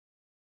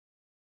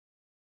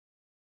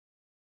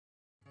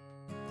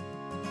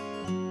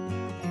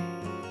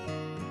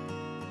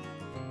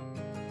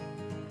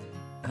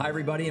Hi,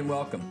 everybody, and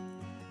welcome.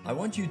 I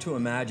want you to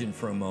imagine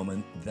for a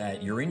moment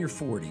that you're in your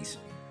 40s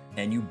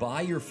and you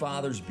buy your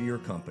father's beer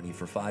company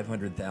for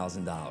 $500,000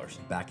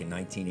 back in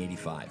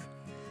 1985.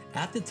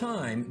 At the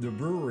time, the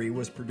brewery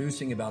was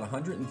producing about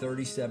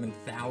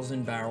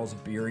 137,000 barrels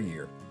of beer a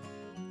year.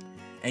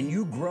 And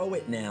you grow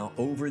it now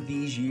over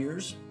these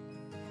years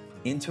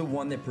into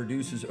one that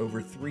produces over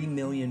 3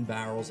 million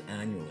barrels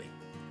annually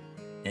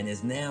and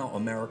is now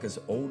America's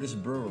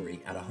oldest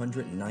brewery at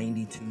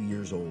 192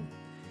 years old.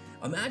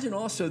 Imagine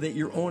also that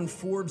you're on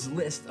Forbes'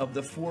 list of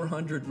the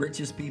 400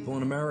 richest people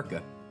in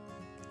America.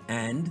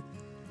 And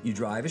you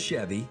drive a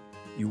Chevy,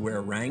 you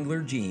wear Wrangler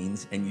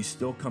jeans, and you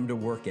still come to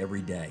work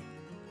every day.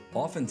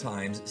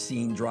 Oftentimes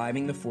seen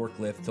driving the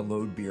forklift to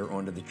load beer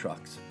onto the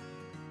trucks.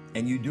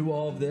 And you do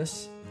all of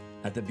this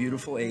at the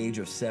beautiful age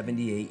of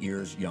 78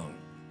 years young.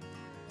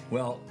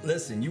 Well,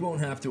 listen, you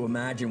won't have to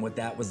imagine what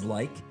that was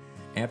like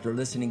after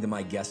listening to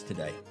my guest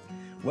today.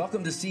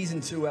 Welcome to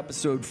Season 2,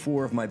 Episode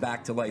 4 of my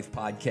Back to Life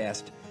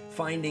podcast,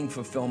 Finding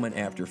Fulfillment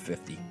After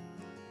 50.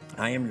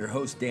 I am your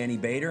host, Danny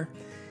Bader,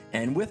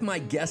 and with my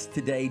guest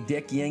today,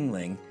 Dick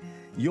Yuengling,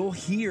 you'll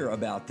hear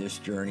about this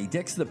journey.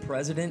 Dick's the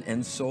president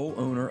and sole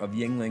owner of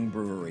Yuengling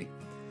Brewery.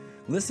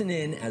 Listen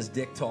in as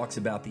Dick talks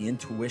about the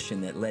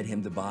intuition that led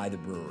him to buy the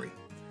brewery,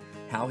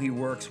 how he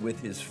works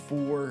with his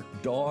 4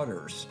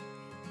 daughters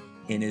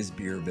in his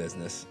beer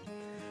business.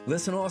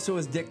 Listen also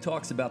as Dick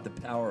talks about the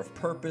power of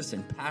purpose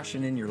and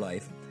passion in your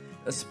life,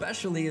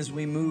 especially as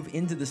we move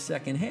into the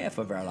second half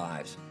of our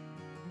lives.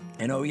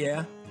 And oh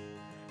yeah,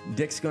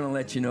 Dick's going to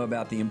let you know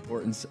about the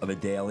importance of a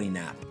daily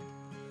nap.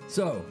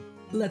 So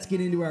let's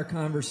get into our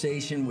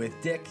conversation with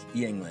Dick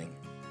Yuengling.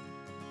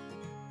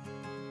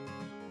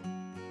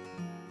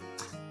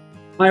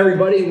 Hi,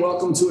 everybody, and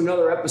welcome to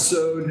another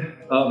episode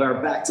of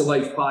our Back to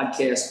Life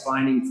podcast,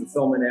 Finding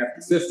Fulfillment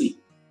After 50.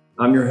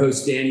 I'm your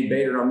host, Danny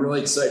Bader. I'm really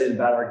excited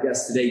about our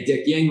guest today,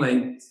 Dick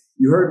Yuengling.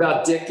 You heard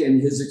about Dick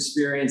and his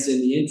experience in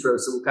the intro,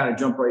 so we'll kind of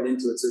jump right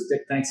into it. So,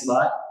 Dick, thanks a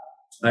lot.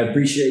 I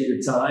appreciate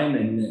your time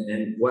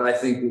and what I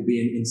think will be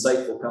an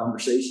insightful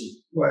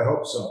conversation. Well, I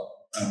hope so.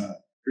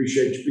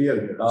 Appreciate you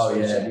being here. Oh,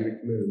 yeah. So we can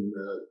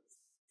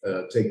come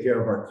and take care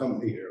of our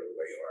company here the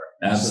way you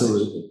are.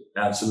 Absolutely.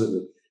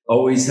 Absolutely.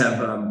 Always have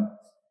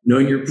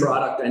known your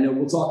product. I know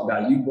we'll talk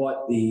about it. You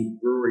bought the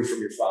brewery from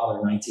your father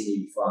in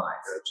 1985.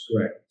 That's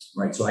correct.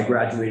 Right. So I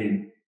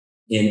graduated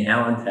at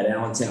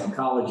Allentown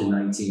College in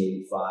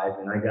 1985,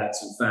 and I got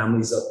some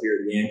families up here,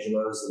 the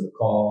Angelos, the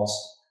McCalls,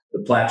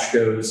 the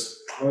Platchkos.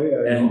 Oh,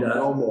 yeah. And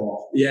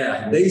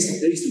yeah, they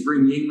used to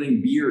bring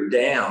Yuengling beer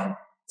down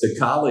to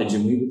college,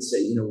 and we would say,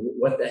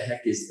 what the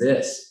heck is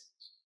this?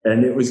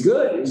 And it was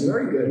good. It was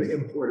very good.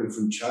 Imported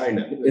from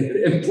China.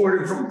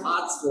 Imported from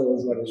Pottsville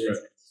is what it is.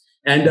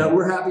 And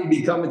we're happy to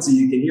be coming to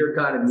you. You can hear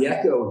kind of the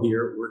echo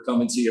here. We're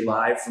coming to you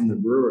live from the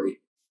brewery,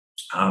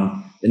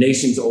 the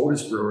nation's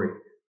oldest brewery.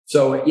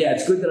 So, yeah,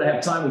 it's good that I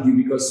have time with you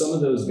because some of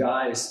those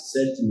guys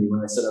said to me when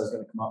I said I was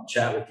going to come up and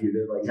chat with you,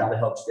 they're like, how the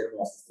hell did you get them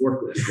off the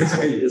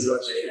forklift? Is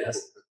what they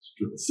asked.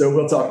 So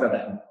we'll talk about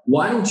that.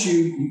 Why don't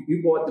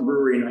you bought the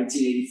brewery in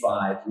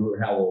 1985. You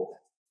were how old?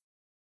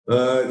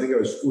 I think I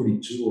was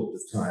 42 at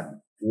the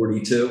time.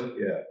 42?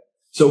 Yeah.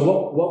 So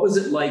what was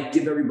it like?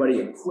 Give everybody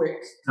a quick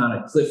kind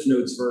of Cliff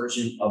Notes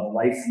version of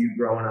life for you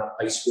growing up,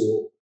 high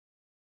school,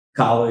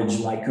 college,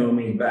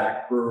 Lycoming,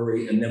 back,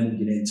 brewery, and then we'll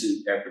get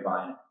into after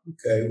buying it.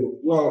 Okay.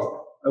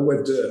 Well, I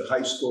went to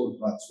high school in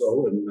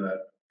Pottsville and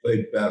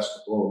played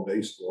basketball and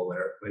baseball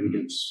there. Played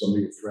against some of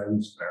your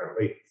friends,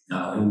 apparently.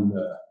 And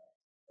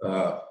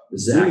the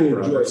Zach really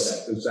brothers.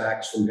 enjoyed that. The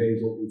Zachs from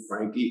Hazel and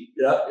Frankie.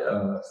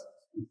 Yeah.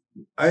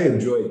 I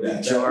enjoyed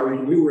that.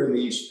 Jarry. We were in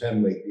the East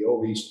Penn League, the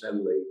old East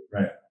Penn League.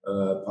 Right.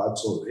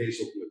 Pottsville and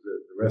Hazel,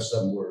 the rest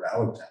of them were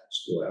Allentown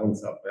School,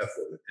 Allentown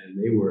Bethel,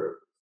 and they were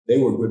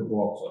good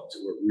ball clubs.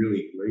 They were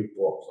really great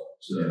ball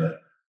clubs. Yeah.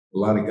 A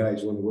lot of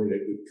guys went away to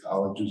good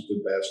colleges,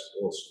 good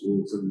basketball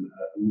schools,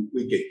 and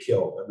we get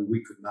killed. I mean,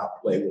 we could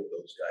not play with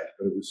those guys,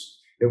 but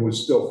it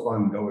was still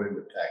fun going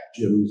into packed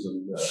gyms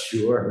and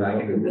sure,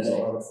 it was a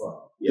lot of fun.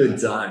 Yeah.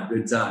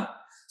 Good time.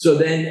 So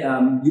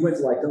then you went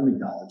to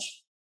Lycoming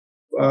College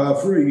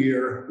for a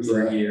year.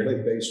 For a year,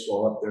 played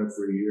baseball up there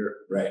for a year,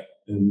 right?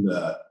 And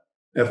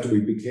after we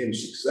became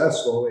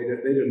successful, they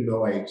didn't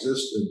know I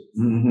existed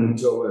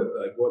until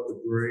I bought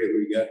the brewery and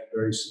we got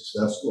very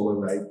successful.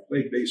 And I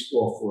played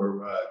baseball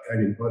for a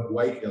guy named Bud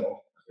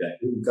Whitehill,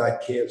 who got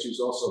cancer. He's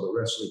also the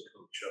wrestling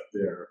coach up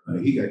there.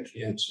 He got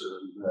cancer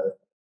and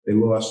they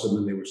lost him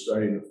and they were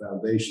starting a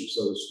foundation.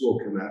 So the school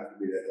came after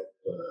me to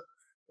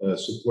help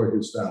support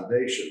his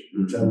foundation,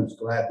 which I was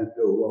glad to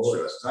do.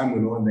 Well, as time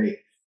went on,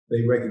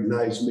 they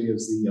recognized me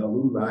as the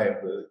alumni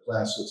of the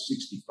class of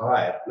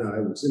 65. Now, I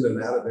was in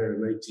and out of there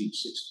in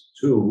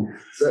 1962.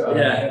 So, I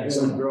had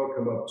some girl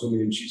come up to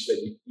me and she said,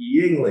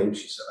 Yuengling.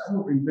 She said, I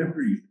don't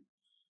remember you.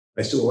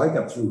 I said, well, I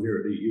got through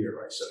here in a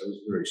year. I said, I was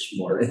very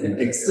smart.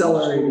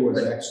 Accelerating. The school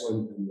was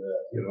excellent. And,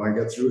 I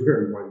got through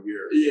here in 1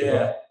 year.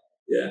 Yeah.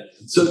 Yeah.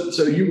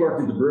 So you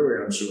worked at the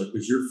brewery, I'm sure,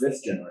 because you're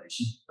fifth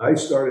generation. I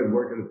started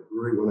working at the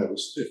brewery when I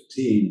was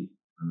 15,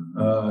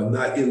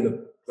 not in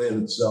the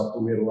plant itself,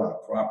 but we had a lot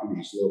of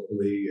properties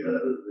locally.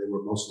 They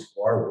were mostly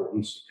bar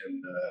rooms,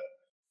 and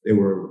they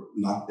were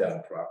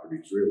knockdown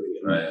properties, really.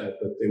 And,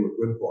 but they were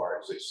good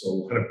bars. They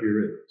sold a lot of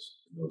beer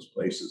in those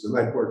places. And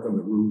I worked on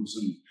the roofs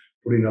and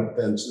putting up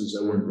fences.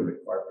 I worked with a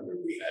carpenter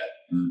we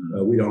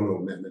had. We don't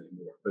own them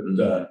anymore.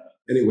 But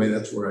anyway,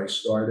 that's where I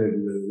started.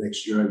 And then the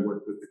next year I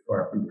worked with the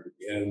carpenter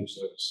again.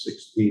 So I was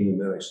 16, and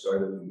then I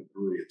started in the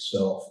brewery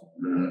itself.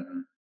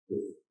 And,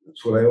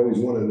 that's what I always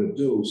wanted to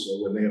do.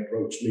 So when they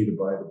approached me to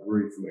buy the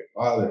brewery for my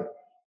father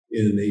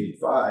in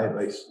 '85,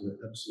 I said,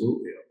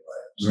 absolutely, I'll buy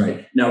it. So,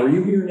 right. Now, were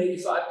you here in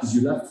 '85? Because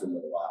you left for a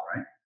little while,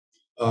 right?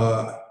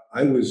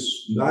 I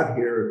was not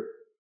here.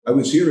 I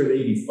was here in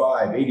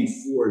 '85.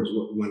 '84 is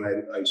when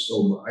I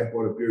sold I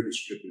bought a beer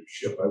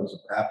distributorship. I was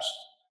a Pabst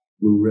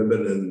Blue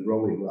Ribbon and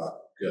Rolling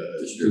Rock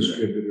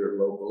distributor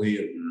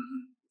locally.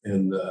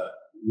 And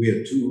we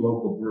had two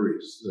local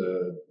breweries,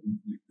 the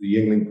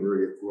Yuengling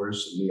Brewery, of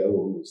course, and the other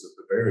one was the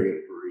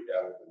Bavarian Brewery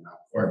down in the Mount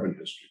Carbon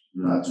district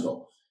in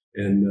Pottsville.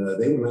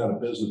 And they went out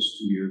of business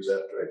 2 years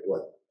after I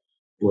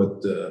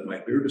bought my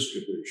beer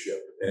distributorship.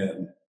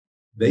 And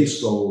they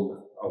sold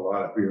a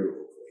lot of beer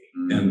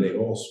locally. And they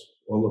all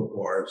the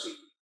bars and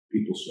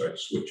people started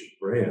switching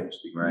brands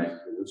because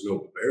there was no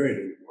Bavarian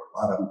anymore. A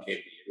lot of them came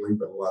to Yuengling,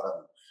 but a lot of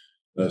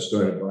them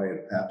started buying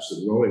Pabst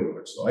and Rolling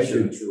Rock. So I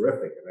did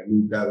terrific. And I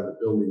moved out of the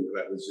building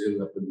that I was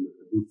in up in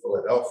New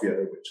Philadelphia,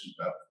 which is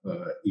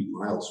about 8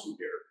 miles from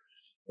here.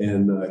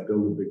 And I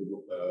built a big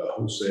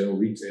wholesale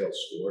retail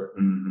store.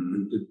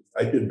 And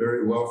I did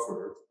very well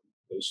for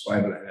those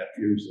 5.5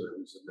 years that I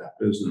was in that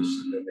business.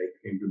 And then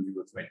they came to me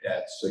with my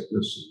dad's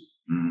sickness.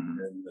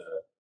 And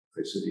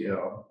I said, yeah,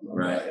 I'll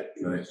buy it.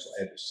 So I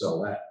had to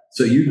sell that.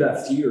 So you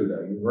left here,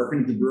 though. You were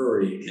working at the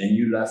brewery, and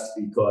you left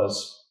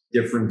because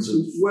difference of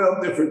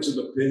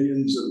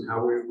opinions and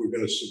how we were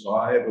going to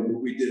survive. I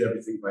mean, we did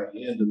everything by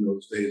hand in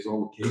those days.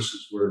 All the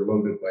cases were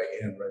loaded by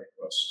hand right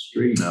across the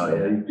street.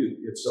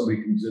 If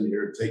somebody comes in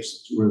here and takes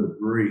a tour of the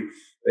brewery,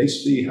 they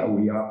see how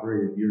we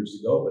operated years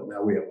ago, but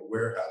now we have a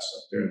warehouse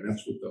up there, and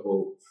that's what the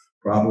whole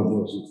problem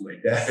was with my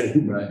dad.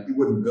 He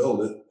wouldn't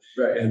build it.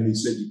 And he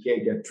said, you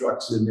can't get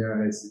trucks in there.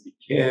 And I said, you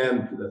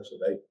can, because that's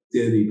what I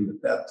did even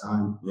at that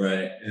time.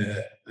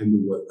 I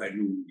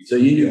knew. So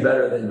you knew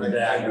better than your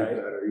dad, I knew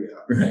better,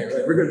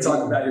 Right. We're going to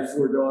talk about your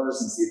 4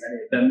 daughters and see if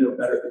any of them know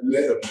better than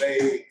you.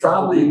 They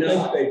probably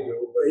not. They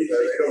do, but they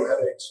don't have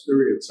the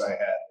experience I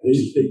had. They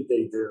think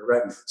they do,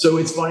 right? So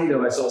it's funny,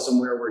 though. I saw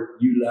somewhere where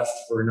you left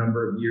for a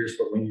number of years,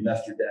 but when you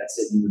left, your dad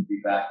said you would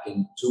be back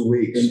in 2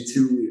 weeks. In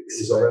 2 weeks.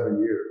 It was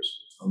 11 years.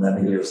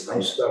 11 years.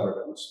 I'm stubborn.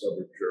 I'm a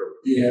stubborn German.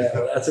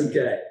 Yeah, that's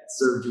okay. It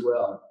served you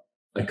well.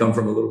 I come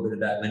from a little bit of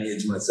that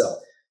lineage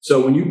myself.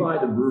 So when you buy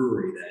the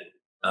brewery, then,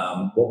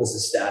 what was the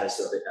status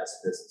of it as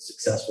a business?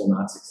 Successful,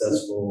 not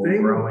successful,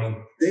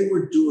 growing? They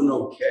were doing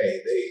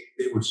okay.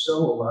 They would sell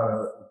a lot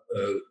of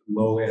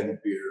low-end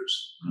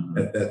beers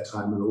at that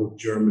time, an old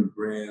German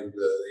brand.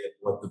 They had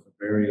bought the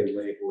Bavarian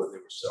label, and they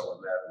were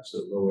selling that as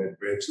a low-end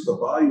brand. So the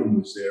volume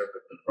was there,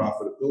 but the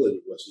profitability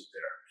wasn't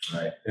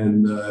there.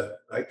 And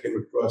I came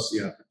across the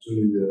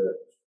opportunity to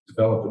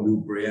develop a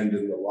new brand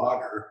in the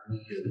lager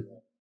in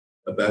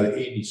about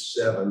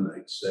 87,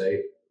 I'd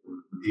say,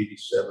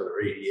 87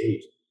 or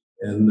 88.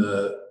 And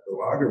the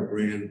lager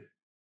brand,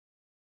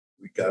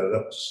 we got it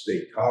up to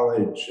State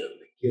College, and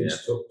the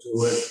kids took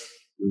to it.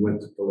 We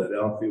went to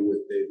Philadelphia with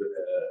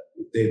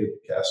David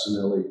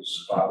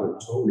Casanelli's father,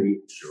 Tony.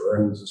 He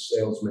was a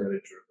sales manager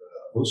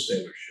of a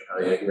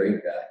wholesalership.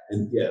 Great guy.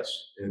 And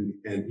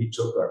and he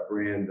took our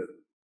brand and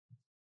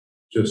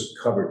just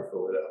covered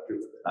Philadelphia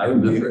with it. I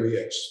remember. We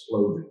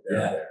exploded down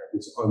there. It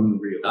was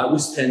unreal. I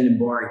was tending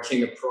bar in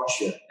King of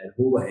Prussia and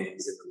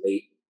Houlihan's in the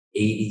late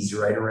 80s,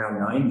 right around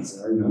 90s.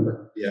 And I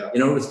remember,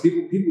 it was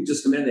people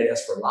just come in, they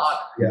ask for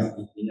lager.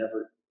 You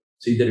never,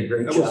 so you did a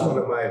great job. That was one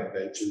of my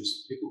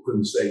inventions. People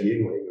couldn't say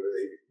Yuengling,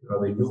 or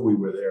they knew we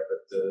were there, but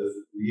the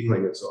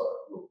Yuengling is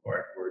a little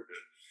hard word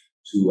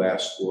to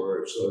ask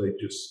for. So I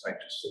just said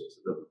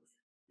to them,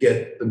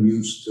 get them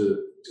used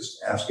to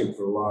just asking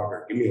for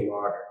lager. Give me a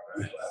lager, a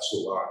glass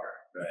of lager.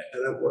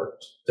 And that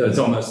worked. So it's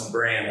almost a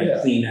brand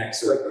like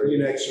Kleenex or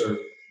Kleenex or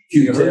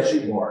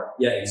Q-tip. Bar.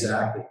 Yeah,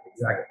 exactly.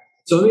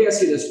 So let me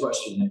ask you this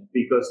question,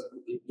 because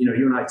you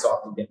and I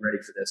talked and getting ready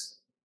for this.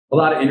 A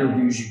lot of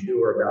interviews you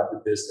do are about the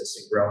business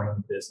and growing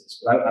the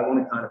business, but I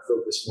want to kind of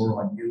focus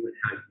more on you and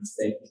how you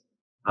think,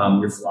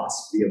 your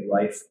philosophy of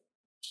life.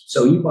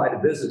 So you buy the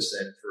business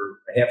then for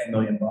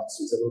 $500,000.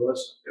 Is that what it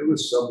was? It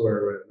was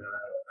somewhere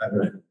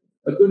in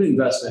a good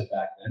investment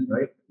back then,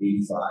 right?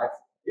 85.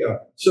 Yeah.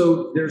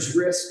 So there's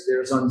risk,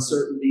 there's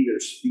uncertainty,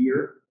 there's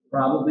fear.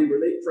 Probably were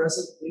they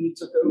present when you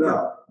took over?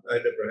 No, I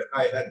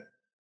never.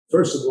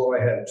 First of all, I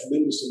had a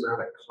tremendous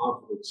amount of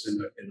confidence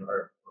in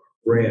our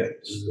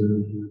brands,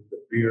 the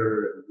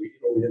beer, and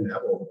we didn't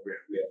have all the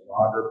brand. We had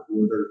lager,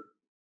 porter.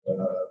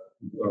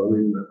 We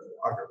didn't have the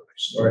lager when I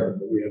started,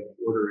 but we had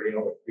porter,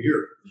 ale, and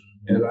beer.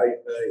 And I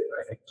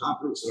had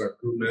confidence in our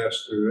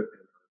brewmaster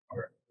and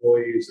our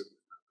employees. And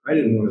I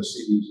didn't want to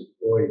see these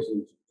employees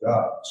lose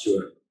jobs.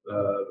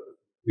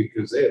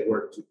 because they had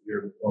worked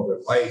here all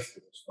their life.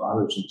 It was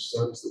fathers and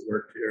sons that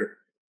worked here.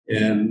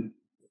 And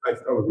I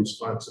felt a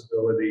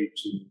responsibility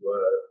to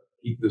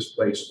keep this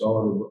place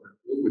going. What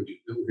would you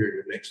do here?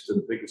 You're next to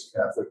the biggest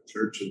Catholic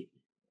church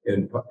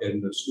in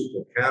the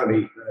Schuylkill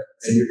County,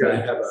 and you're going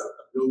to have a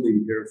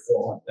building here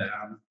falling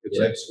down. Because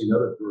I've seen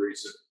other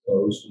breweries that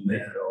closed and they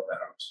fell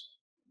down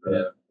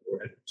or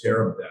had to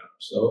tear them down.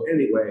 So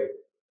anyway,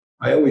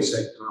 I always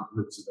had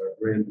confidence that our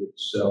brand would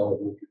sell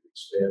and we could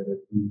expand it.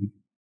 And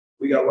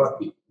we got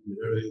lucky.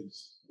 There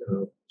is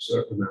a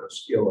certain amount of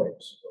skill, I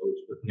suppose.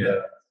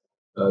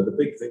 But the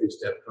big thing is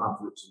to have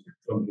confidence in your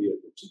company and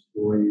its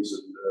employees,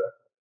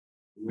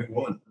 and we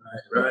won.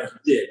 Right.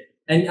 You did.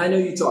 And I know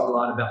you talk a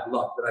lot about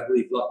luck, but I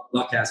believe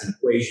luck has an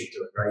equation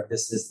to it, right?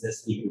 This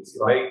equals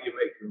luck. You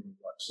make your own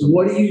luck. So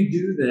what do you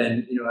do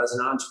then, as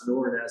an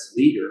entrepreneur and as a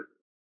leader,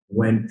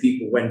 when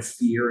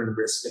fear and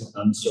risk and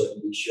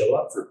uncertainty show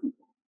up for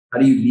people? How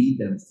do you lead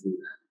them through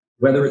that?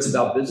 Whether it's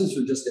about business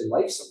or just in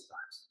life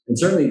sometimes. And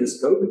certainly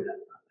this COVID had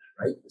that,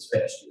 right? This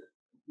past year.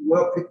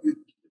 Well, the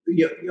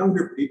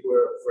younger people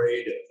are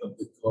afraid of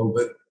the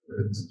COVID,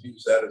 to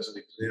use that as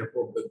an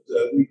example, but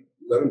we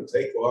let them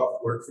take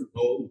off, work from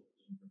home.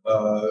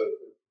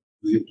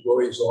 The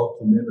employees all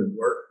come in and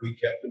work. We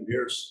kept them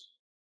here.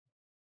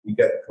 We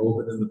got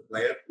COVID in the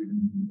plant.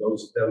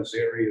 Those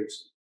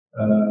areas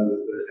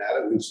that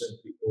had it, we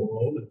sent people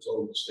home and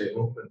told them to stay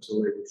home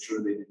until they were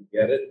sure they didn't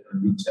get it,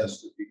 and we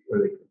tested before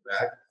they come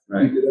back.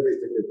 Right. We did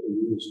everything that the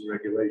rules and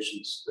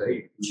regulations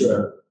state.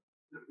 Sure.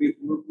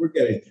 We're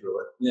getting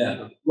through it.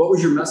 Yeah. What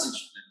was your message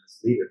to them as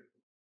a leader?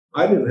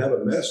 I didn't have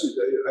a message.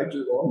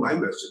 All my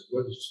message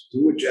was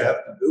do what you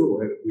have to do.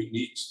 And we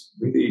need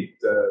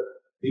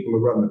people to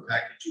run the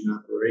packaging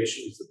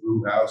operations, the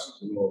brew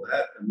houses, and all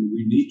that. I mean,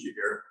 we need you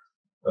here.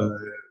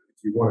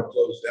 If you want to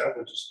close down,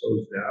 we'll just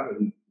close down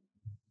and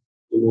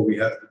do what we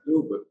have to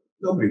do. But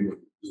nobody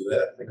would do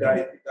that. The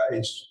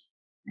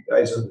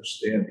guys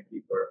understand to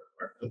keep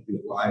our company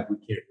alive. We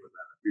can't run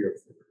out of beer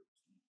for it.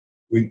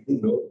 We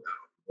know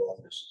how long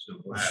this is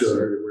going to last.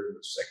 Sure. We're in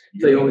the second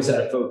year. They always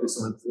had a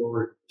focus on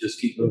forward. Just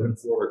keep moving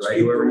forward, right?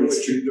 Whoever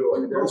needs to do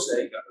it.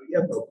 You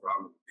have no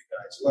problem with the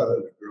guys. A lot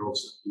of the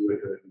girls that do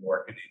it in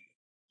marketing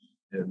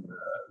and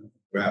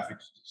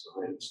graphics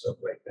design and stuff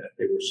like that,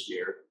 they were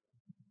scared.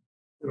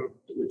 Do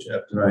what you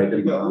have to. Right.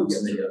 The moms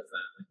and the other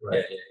family.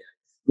 Right. Yeah.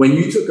 When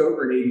you took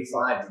over in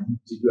 '85,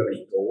 did you have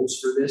any goals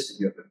for this? Did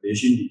you have a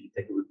vision? Did you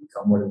think it would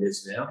become what it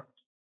is now?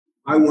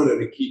 I wanted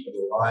to keep it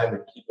alive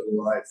and keep it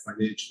alive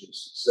financially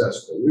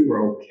successful. We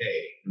were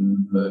okay,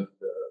 but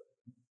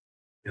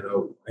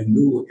I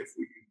knew if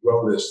we could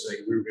grow this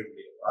thing, we were going to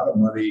need a lot of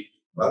money,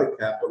 a lot of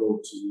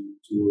capital to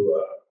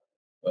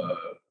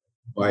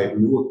buy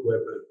new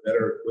equipment,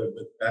 better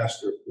equipment,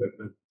 faster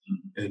equipment,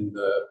 and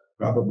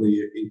probably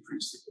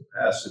increase the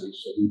capacity.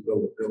 So we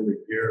built a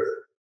building here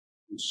that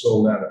we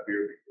sold out of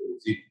beer before it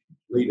was even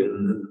completed.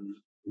 And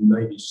in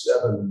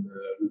 '97,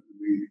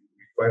 we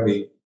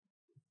finally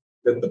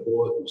bit the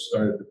bullet and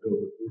started to build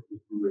a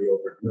brewery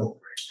over at Milk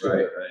Creek.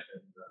 Right.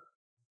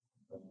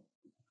 And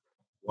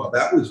while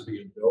that was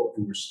being built,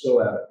 we were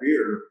still out of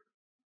beer.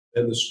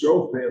 And the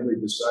Stroh family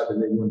decided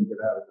they wanted to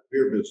get out of the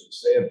beer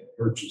business. They had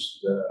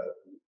purchased the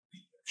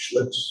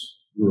Schlitz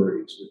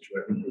breweries, which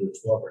I think there were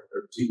 12 or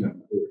 13 of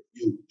them. They were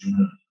huge.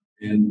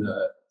 And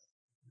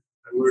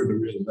I learned a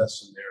real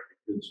lesson there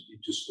because you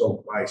just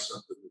don't buy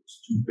something that's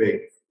too big.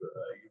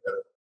 You got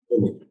to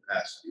fill the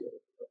capacity of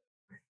it.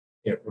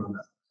 You can't run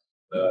that.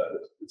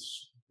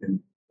 In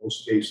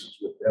most cases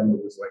with them,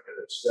 it was like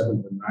a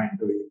 $7 to $9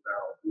 billion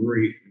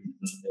brewery, and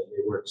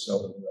they weren't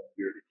selling enough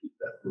beer to keep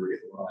that brewery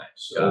alive.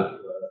 So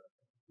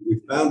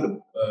we found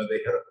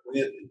they had a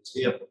plant in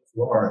Tampa,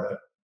 Florida.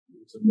 It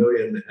was 1.5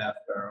 million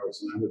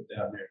barrels, and I went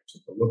down there and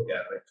took a look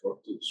at it. I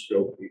talked to the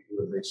Stroh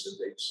people, and they said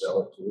they'd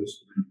sell it to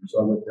us.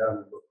 So I went down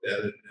and looked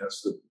at it and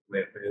asked the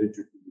plant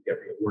manager, "Can you get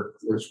me a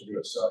workforce? We're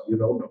going to sell. You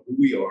don't know who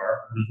we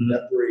are."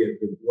 That brewery had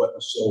been bought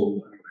and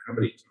sold I don't know how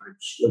many times.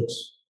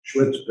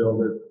 Schlitz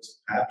built it,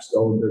 Pabst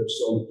owned it,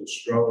 sold it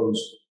to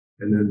Stroh's,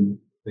 and then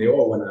they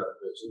all went out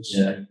of business.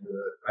 Yeah. And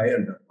I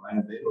ended up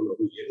buying. They don't know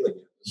who Yuengling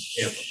is.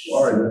 Tampa,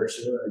 Florida.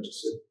 I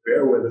just said,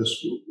 "Bear with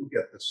us. We'll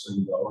get this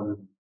thing going."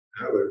 And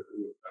now they're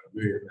doing about 1.5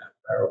 million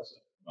barrels.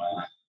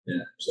 Wow.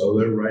 Yeah. So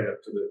they're right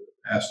up to the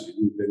capacity.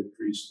 We've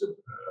increased the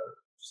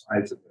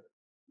size of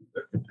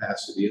the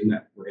capacity in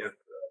that plant,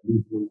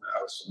 new brew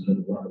house, and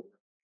then a lot of work.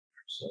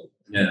 So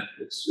yeah,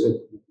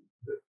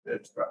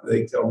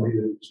 they tell me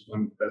that it's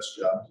one of the best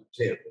jobs in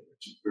Tampa,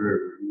 which is very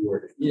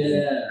rewarding.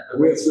 Yeah.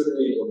 We have good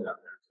people down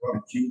there. A lot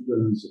of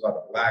Cubans, a lot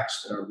of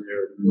blacks down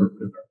there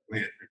working in our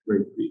plant. They're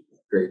great people.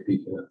 Great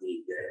people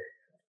indeed.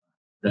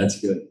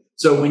 That's good.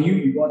 So when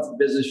you bought the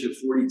business, you're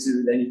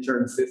 42, then you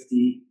turned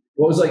 50.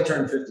 What was like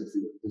turning 50 for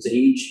you? Was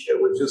age?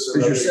 It was just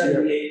because you're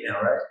 78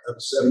 now, right? I'm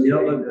 78 you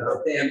don't look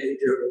now. Damn,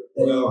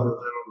 well, I don't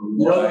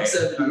know why. I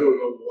don't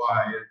know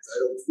why.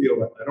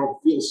 I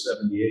don't feel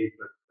 78,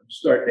 but I'm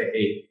starting to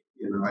age.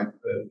 My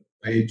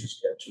age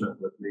is catching up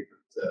with me,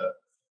 but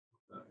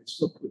I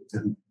still put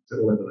 10 to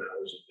 11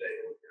 hours a day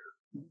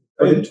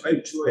over here. I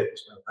enjoy it.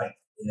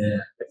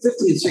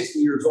 50 and 60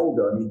 years old,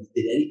 though, I mean,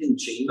 did anything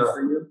change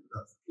for you?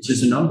 No. It's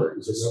just a number.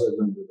 It's another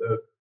number.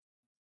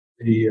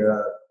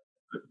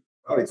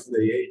 Probably from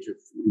the age of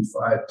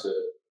 45 to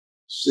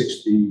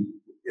 60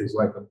 is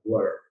like a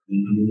blur. I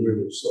mean,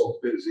 we were so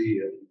busy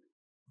and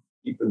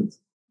keeping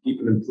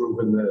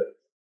improving the.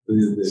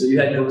 So you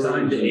had no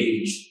time to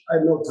age. I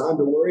had no time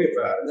to worry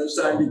about it. No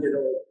time to get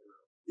old.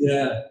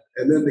 Yeah.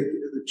 And then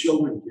the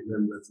children came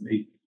in with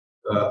me.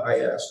 I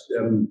asked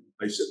them,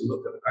 I said,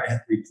 look,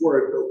 before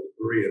I built the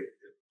brewery in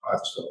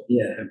Pottsville,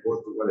 and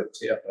bought the one in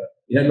Tampa.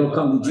 You had no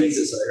come to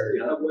Jesus, I heard.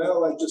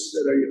 Well, I just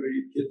said, are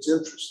you kids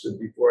interested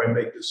before I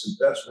make this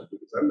investment?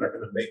 Because I'm not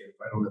going to make it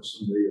if I don't have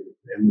somebody in the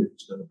family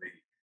that's going to be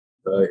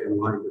in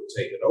line to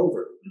take it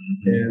over.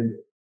 And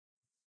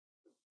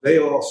they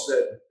all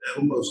said,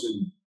 almost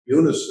in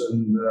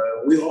unison,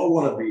 we all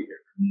want to be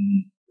here,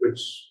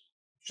 which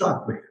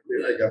shocked me. I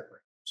mean, I got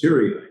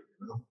teary-eyed,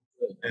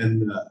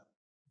 and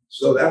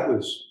so that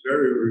was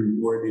very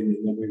rewarding.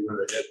 And then we went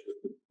ahead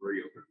with the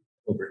brewery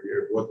over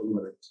here, bought the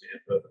one in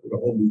Tampa, put a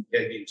whole new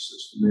kegging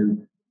system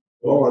in,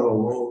 all on a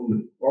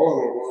loan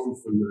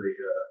from the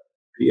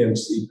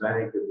PNC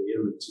Bank and the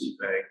M&T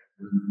Bank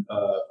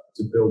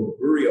to build a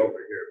brewery over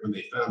here. When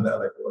they found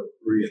out I bought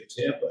a brewery in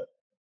Tampa,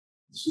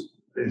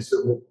 they said,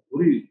 well, how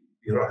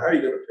are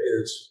you going to pay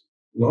this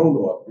loan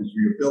off? Because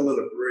you're building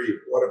a brewery, you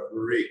bought a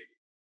brewery.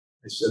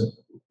 I said,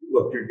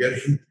 look, you're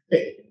getting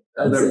paid.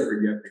 I'll never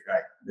forget the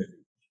guy.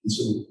 He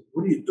said,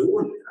 what are you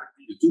doing? How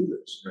can you do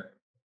this?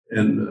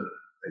 And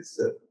I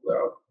said,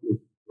 well,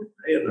 we're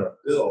paying our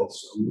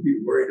bills, so what are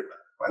you worried about?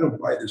 If I don't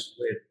buy this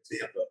plant in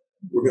Tampa,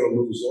 we're going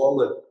to lose all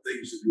the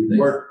things that we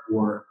worked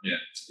for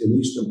in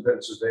eastern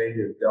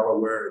Pennsylvania, and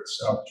Delaware, and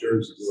South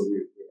Jersey, where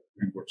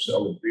we were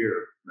selling beer.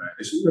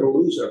 I said, we're going to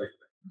lose everything.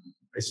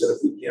 I said, if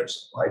we can't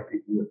supply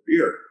people with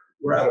beer,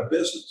 we're out of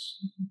business.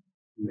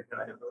 And the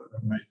guy,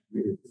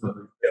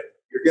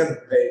 you're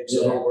getting paid,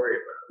 so don't worry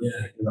about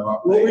it.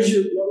 What was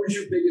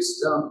your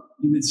biggest?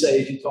 You would say,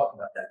 if you talk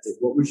about that, Dick,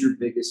 what was your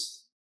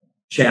biggest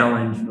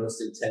challenge,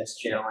 most intense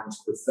challenge,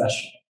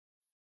 professionally,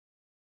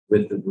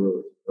 with the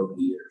brewery over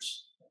the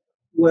years?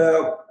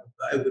 Well,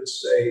 I would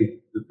say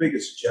the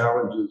biggest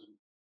challenge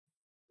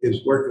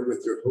is working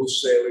with your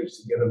wholesalers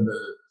to get them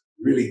to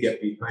really get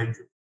behind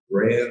your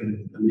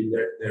brand. I mean,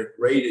 they're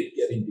great at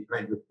getting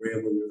behind the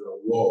brand when you're in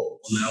a roll.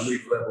 Well, now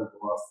we've leveled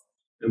off,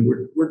 and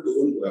we're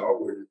doing well.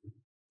 We're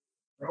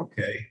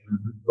okay,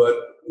 but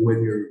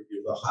when you're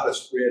the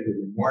hottest brand in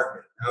the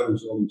market, now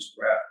there's all these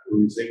craft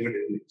breweries. They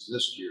didn't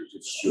exist years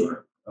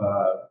ago.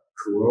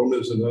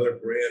 Corona's another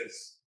brand.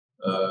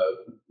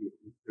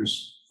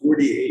 There's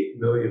 48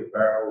 million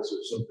barrels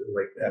or something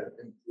like that of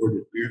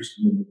imported beers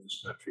coming into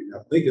this country.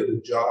 Now think of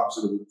the jobs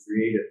that have been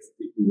created for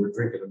people who are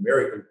drinking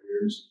American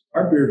beers.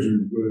 Our beers are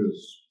as good as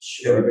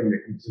everything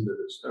that comes into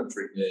this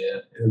country.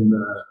 And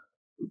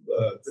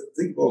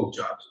think of all the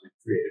jobs that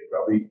they've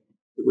created.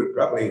 It would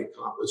probably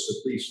encompass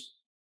at least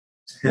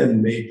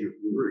 10 major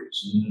breweries.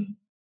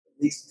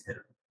 At least 10.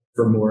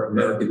 For more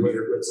American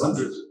beer. With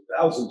hundreds of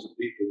thousands of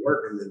people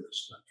working in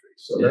this country.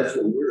 So that's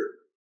what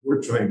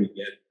we're trying to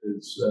get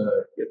is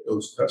get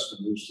those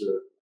customers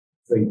to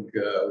think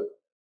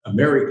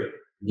American.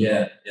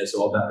 It's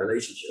all about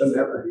relationships. Doesn't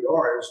have to be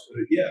ours,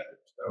 but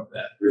it's about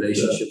that.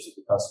 Relationships with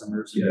the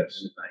customers.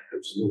 Yes,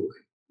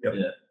 absolutely.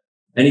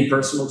 Any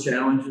personal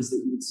challenges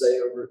that you would say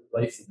over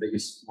life, the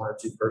biggest one or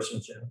two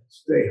personal challenges?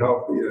 Stay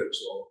healthy,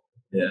 that's all.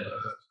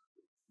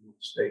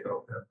 Stay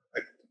healthy.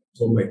 I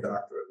told my doctor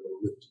I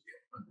want to live to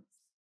get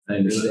 100. I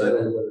understand. I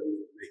don't know whether I'm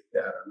going to make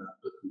that or not,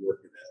 but I'm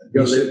working at it.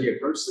 You said the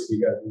first thing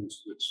you got to do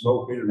is quit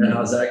smoking. And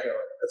how's that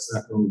going? That's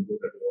not going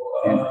good at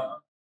all.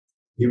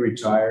 He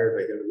retired.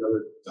 I got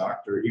another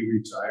doctor. He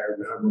retired.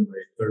 Now I'm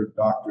my third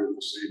doctor in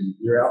the same year.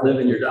 You're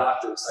outliving your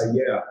doctors. I said,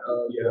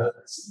 you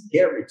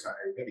can't retire.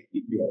 You got to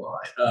keep me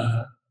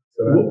alive.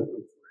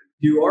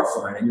 You are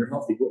fine and you're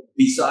healthy.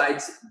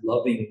 Besides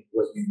loving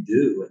what you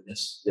do and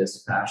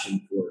this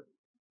passion for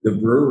the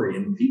brewery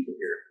and the people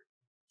here,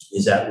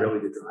 is that really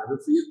the driver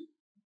for you?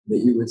 That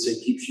you would say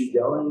keeps you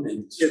going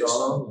and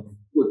strong?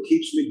 What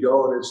keeps me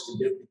going is to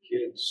get the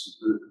kids,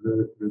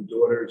 the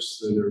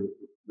daughters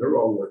they're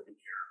all working here,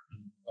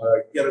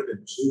 get them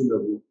in tune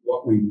of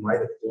what we might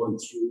have gone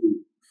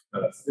through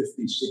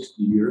 50,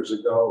 60 years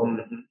ago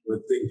when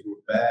things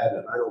were bad,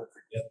 and I don't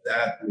forget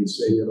that. And they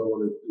say, you don't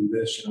want to do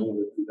this, you don't want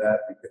to do that,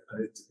 because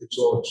it's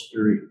all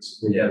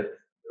experience. They're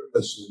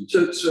listening.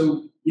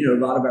 So a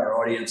lot of our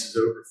audience is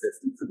over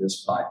 50 for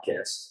this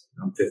podcast.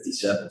 I'm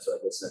 57, so I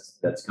guess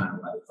that's kind of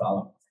why they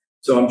follow me.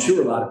 So I'm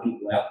sure a lot of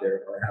people out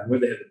there where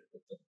they have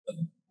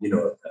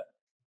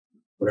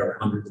whatever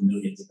hundreds of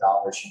millions of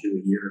dollars you do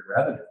a year in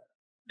revenue.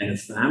 And a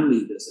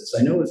family business.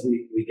 I know as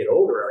we get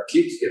older, our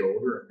kids get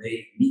older and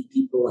they meet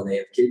people and they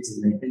have kids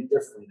and they think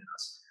differently than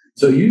us.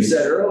 So you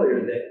said earlier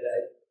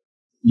that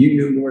you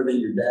knew more than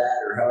your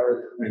dad or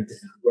however that went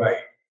down.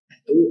 Right.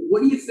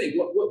 What do you think?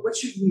 What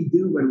should we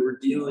do when we're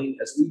dealing,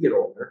 as we get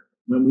older,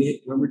 when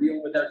we're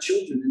dealing with our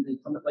children and they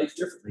come at life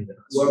differently than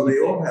us? Well, they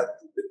all have,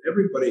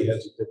 everybody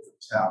has a different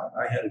talent.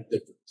 I had a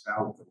different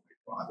talent than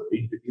my father.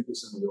 He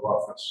was in the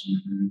office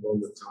all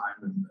the time,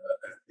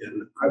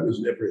 and I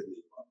was never in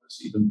the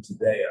office. Even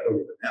today, I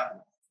don't even have an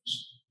office.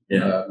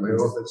 Yeah. My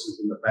office is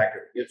in the back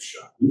of the gift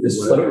shop.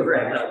 Just float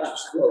around.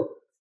 Just float.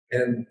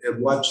 And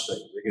watch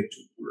things. I get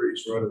two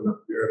breweries running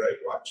up there, and I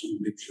watch them,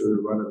 make sure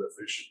they're running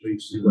efficiently,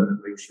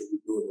 make sure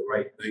we're doing the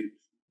right thing.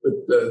 But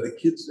the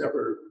kids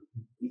never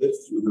lived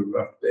through the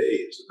rough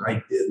days, and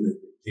I did, and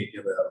they can't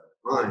get out of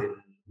mind.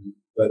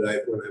 But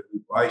when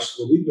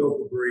we built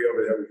the brewery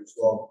over there, we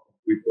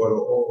bought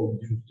all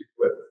used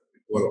equipment. We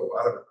bought a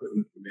lot of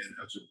equipment from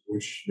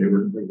Anheuser-Busch. They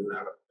were bringing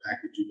out a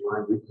packaging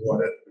line. We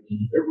bought it.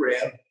 It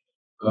ran.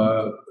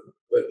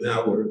 But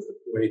now we're at the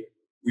point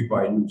we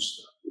buy new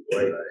stuff. We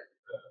buy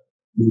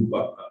new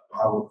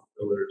bottle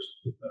fillers,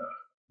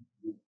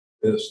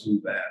 this,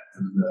 new that.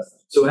 And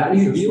so how do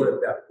you deal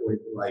at that point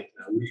in life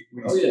now? We've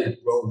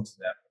grown to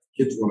that.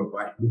 Kids want to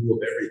buy new of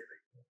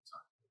everything all the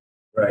time.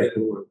 Right?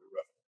 They don't want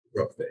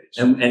the rough days.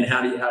 And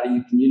how do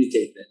you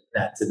communicate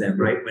that to them,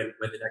 right? When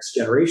the next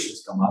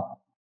generations come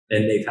up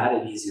and they've had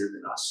it easier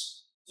than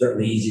us,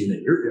 certainly easier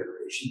than your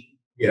generation.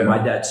 Yeah. My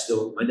dad's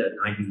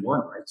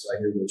 91, right? So I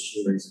hear those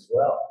stories as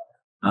well.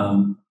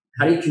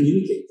 How do you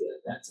communicate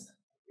that to them?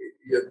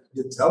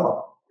 You tell them.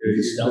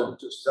 Just tell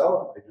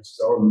them. I just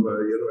tell them,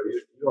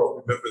 you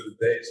don't remember the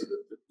days of the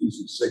 50s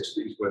and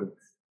 60s when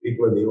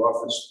people in the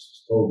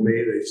office told me,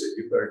 they said,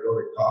 you better go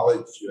to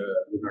college.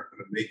 You're not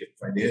going to make it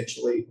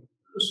financially.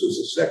 This was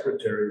a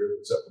secretary that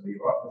was up in the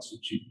office,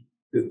 and she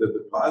did the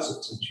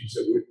deposits, and she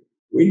said,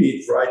 we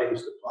need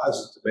Friday's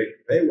deposit to make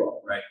the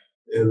payroll. Right.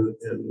 And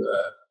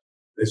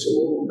they said,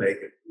 well, we'll make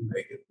it.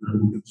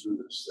 We'll get through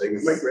this thing.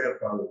 And my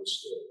grandfather was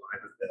still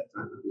alive at that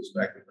time. It was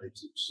back in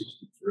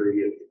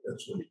 1963, and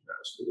that's when he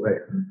passed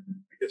away.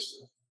 I guess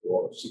the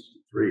fall of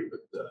 63.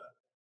 But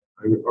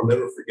I'll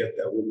never forget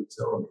that woman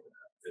telling me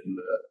that.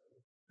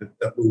 And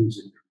that moves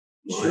in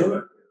your mind.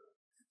 Sure.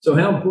 So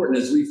how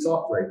important, as we've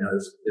talked right now,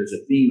 there's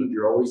a theme of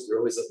you're always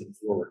looking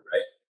forward,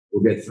 right?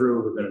 We'll get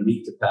through. We're going to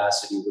meet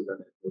capacity. We're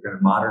going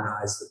to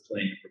modernize the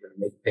plant. We're going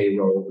to make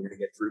payroll. We're going to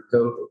get through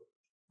COVID.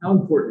 How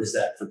important is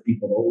that for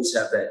people to always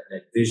have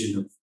that vision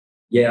of,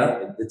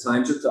 the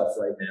times are tough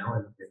right now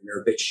and they're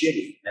a bit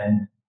shitty,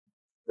 and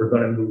we're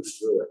going to move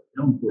through it.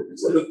 How important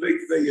is that? Well, the big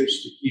thing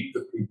is to keep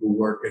the people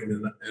working,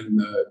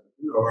 and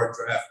our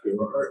draft beer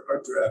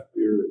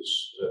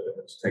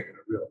has taken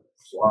a real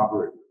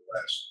clobber in the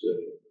last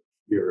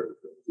year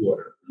and a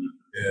quarter,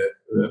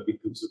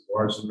 because the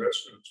bars and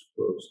restaurants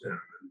are closed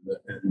down,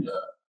 and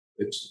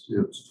it's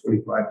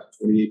 25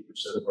 to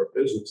 28% of our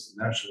business.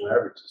 The national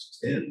average is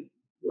 10.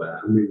 Wow.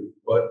 I mean,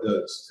 Bud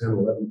does 10,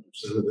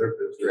 11% of their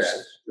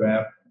business.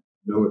 Draft,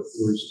 Miller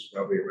Coors is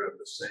probably around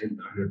the same,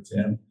 9 or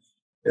 10.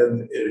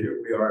 And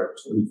here we are at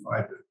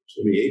 25 to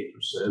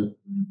 28%.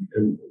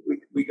 And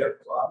we got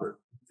clobbered.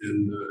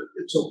 And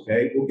it's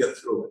okay. We'll get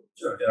through it.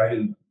 Sure. I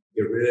didn't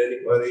get rid of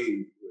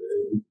anybody.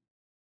 We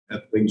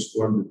had things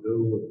for them to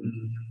do.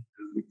 And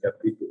we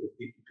kept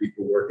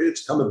people working.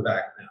 It's coming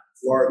back now.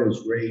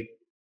 Florida's great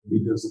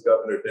because the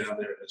governor down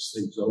there has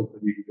things open.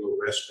 You can go to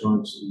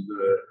restaurants and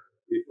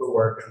people are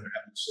working. They're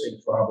having the same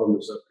problem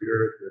as up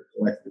here. They're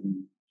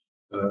collecting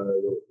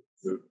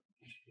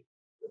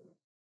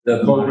the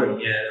COVID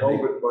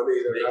money.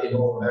 They're not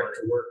going back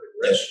to work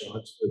in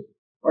restaurants. But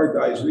our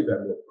guys, we've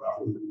had no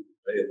problem. We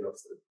pay enough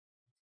for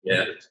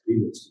it's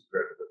peanuts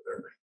compared to what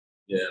they're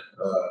making.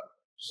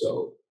 So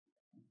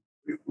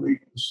we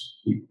just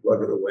keep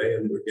plugging away,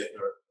 and we're getting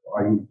our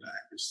volume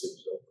back as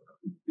things open up.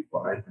 We'll be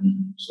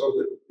fine. So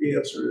the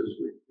answer is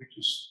we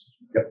just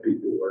kept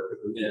people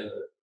working.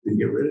 Didn't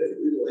get rid of it.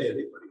 We didn't lay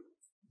anybody.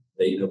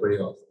 Lay nobody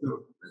off. No.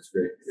 That's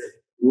great.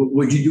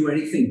 Would you do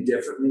anything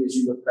differently as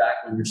you look back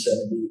on your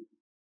 78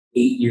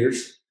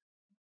 years?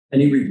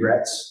 Any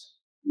regrets?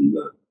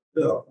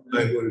 No.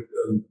 I would have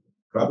done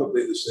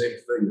probably the same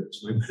thing.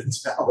 That's my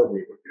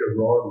mentality. We're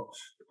wrong.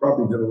 I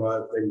probably did a lot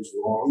of things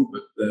wrong,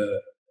 but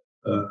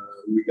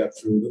we got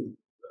through them.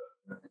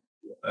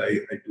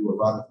 I do a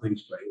lot of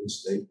things by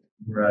instinct.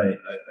 Right.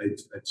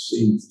 I've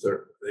seen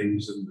certain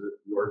things and that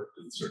worked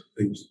and certain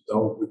things that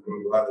don't. We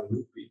brought a lot of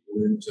new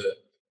people in to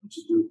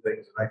do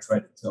things, and I try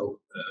to tell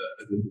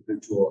an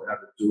individual how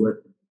to do it.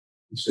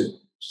 He said,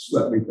 just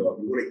let me go.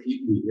 You want to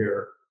keep me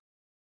here,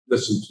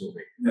 listen to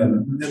me.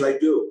 And I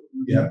do.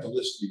 You have to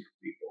listen to your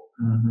people.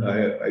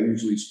 I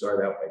usually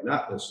start out by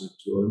not listening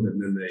to them, and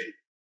then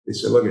they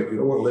say, look, if you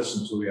don't want to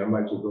listen to me, I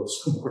might as well go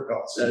somewhere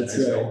else. That's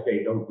and I say,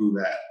 okay, don't do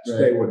that.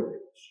 Stay with me.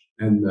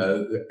 And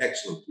they're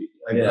excellent people.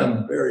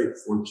 I'm very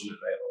fortunate.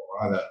 I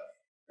have a lot of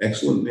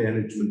excellent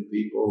management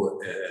people,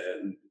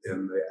 and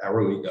the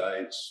hourly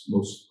guys,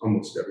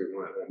 almost every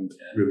one of them,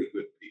 really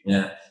good people.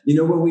 Yeah.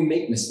 When we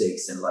make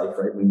mistakes in life,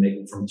 right? We make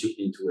them from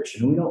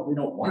intuition, and we don't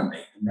want to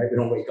make them, right? We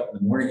don't wake up in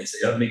the morning and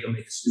say, "I'm going to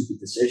make a stupid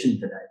decision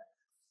today."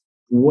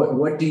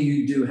 What do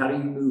you do? How do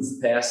you move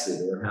past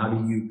it, or how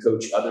do you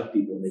coach other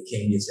people when they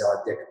came to you and say,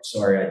 "Oh, Dick, I'm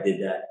sorry, I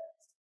did that."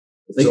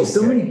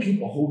 So many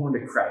people hold on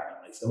to crap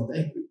in life, don't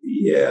they?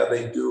 Yeah,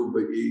 they do.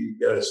 But you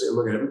got to say,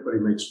 look, everybody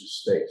makes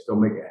mistakes.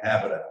 Don't make a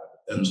habit out of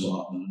it. That's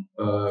all.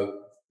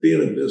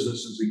 being in business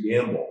is a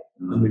gamble.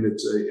 I mean,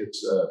 it's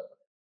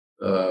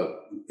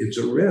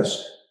a risk.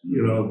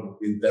 You know,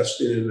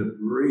 investing in a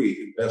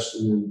brewery,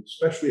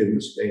 especially in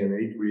this day and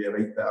age where you have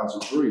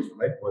 8,000 breweries.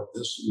 When I bought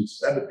this, it was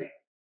 70.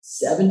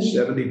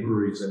 70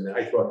 breweries, and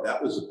I thought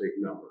that was a big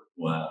number.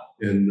 Wow.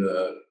 And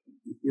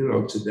you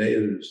know, today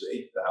there's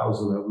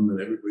 8,000 of them,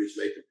 and everybody's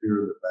making beer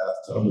in the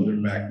bathtub in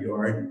their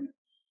backyard.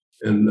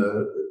 And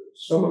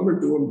some of them are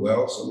doing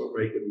well, some are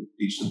making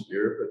decent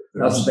beer,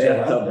 but that's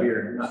bathtub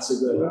beer, not so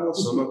good. Well,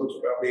 some of it's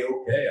probably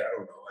okay. I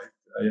don't know.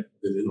 I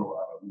haven't been in a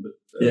lot of them, but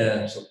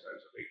sometimes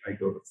I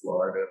go to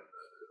Florida, and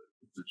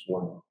if there's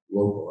one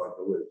local, I'll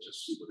go in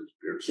just see what his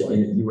beer's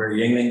like. You wear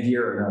Yuengling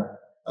gear or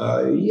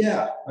not?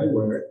 Yeah, I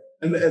wear it.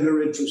 And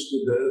they're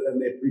interested,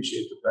 and they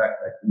appreciate the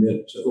fact I come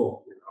in. So,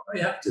 cool. You know,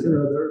 I have to. You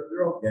know,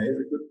 they're okay.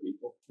 They're good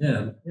people.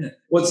 Yeah, yeah.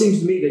 Well, it seems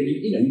to me that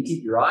you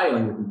keep your eye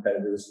on your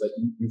competitors, but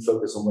you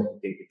focus on what you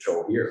can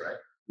control here, right?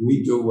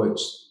 We do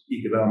what's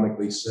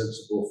economically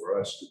sensible for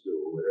us to do.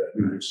 I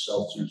mean, there's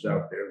seltzers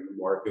out there in the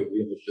market. We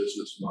have a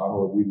business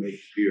model. We make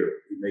beer.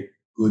 We make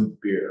good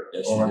beer.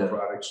 Yes, all our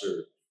products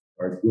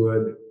are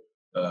good.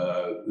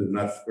 They're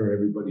not for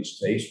everybody's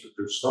taste, but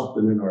there's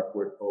something in our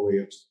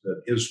portfolio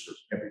that is for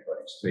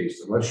everybody's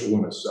taste. Unless you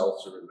want a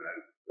seltzer, and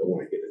I don't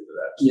want to get into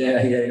that.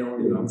 Yeah, you don't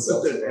want to.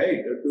 But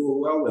they're doing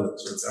well with it,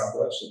 so God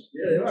bless them.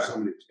 Yeah, they are.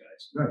 Some of these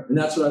guys. Right. And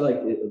that's what I like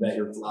about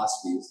your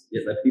philosophy is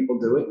you let people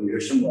do it, you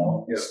wish them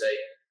well, and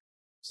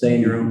stay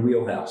in your own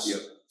wheelhouse,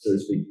 so to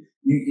speak.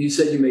 You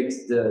said you make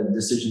the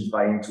decisions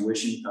by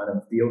intuition, kind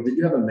of feel. Did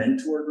you have a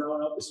mentor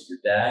growing up? Was it your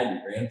dad,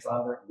 your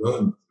grandfather?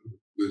 None. It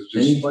was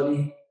just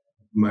anybody?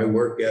 My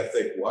work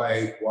ethic.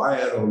 Why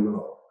I don't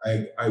know.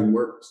 I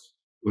worked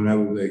when I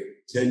was like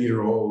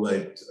 10-year-old.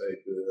 I'd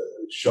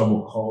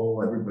shovel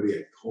coal. Everybody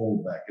had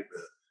coal back in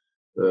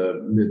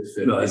the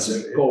mid-50s. No,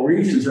 it's coal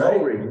regions, right?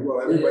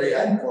 Well, everybody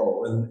had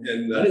coal,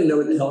 and I didn't know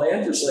what the hell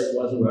anthracite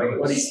was when my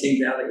buddies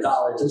came down to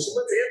college. I said,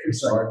 "What's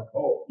anthracite?" Hard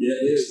coal. Yeah,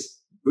 it is.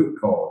 Good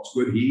coal. It's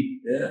good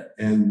heat. Yeah.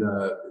 And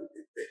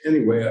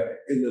anyway,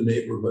 in the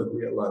neighborhood,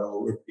 we had a lot of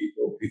older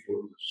people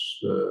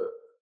whose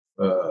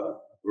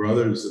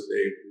brothers that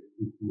they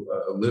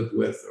lived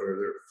with,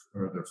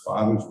 or their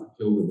fathers were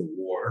killed in the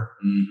war.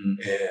 Mm-hmm.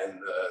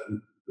 And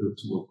there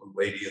was a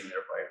lady in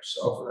there by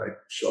herself, and I'd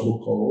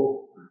shovel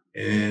coal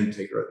and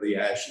take the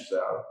ashes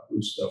out,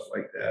 do stuff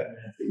like that.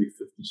 Maybe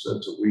 50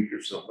 cents a week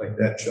or something like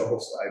that. Shovel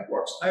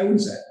sidewalks. I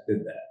always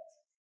did that.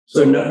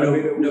 So no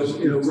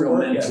real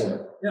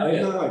mentor. Yeah,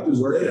 I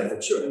just work did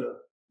ethic. Sure.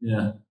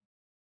 Yeah.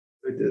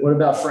 I did. What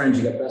about friends?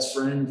 You got best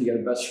friends? You got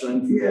a best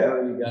friend?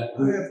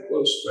 I have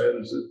close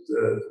friends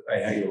that I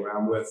hang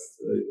around with.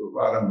 A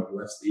lot of them have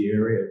left the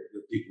area.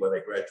 The people that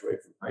I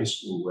graduated from high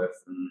school with.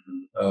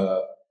 Mm-hmm.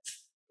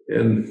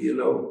 And you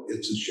know,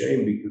 it's a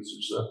shame because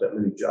there's not that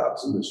many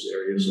jobs in this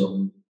area.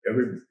 So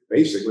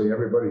basically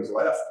everybody's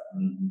left.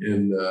 Mm-hmm.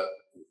 And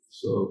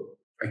so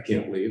I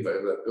can't leave. I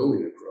have that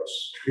building across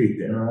the street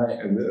there, right.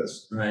 And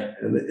this, right,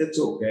 and it's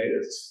okay.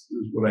 It's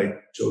what I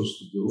chose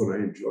to do, and I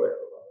enjoy it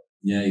a lot.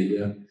 Yeah, you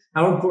do.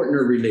 How important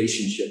are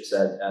relationships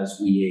as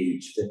we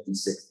age, 50,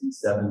 60,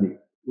 70?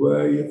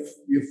 Well,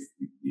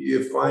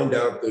 you find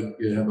out that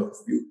you have a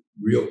few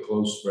real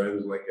close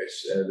friends, like I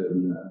said,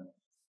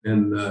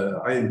 and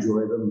I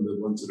enjoy them. The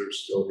ones that are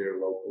still here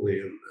locally,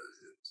 and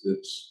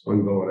it's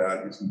fun going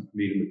out. You can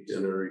meet them at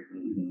dinner.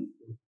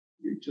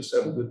 You just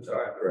have a good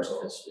time.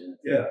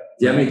 Yeah.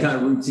 Do you have any kind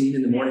of routine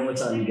in the morning? What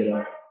time do you get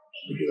up?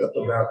 I get up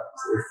about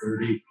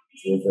 4:30,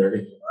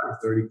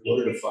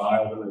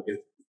 4:45, and I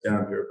get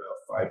down here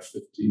about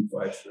 5:15,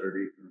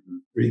 5:30.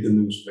 Read the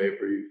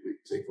newspaper. Usually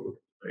take a look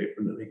at the paper,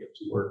 and then I get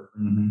to work.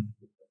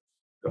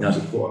 Cups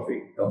of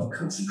coffee.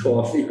 Cups of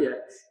coffee, yeah.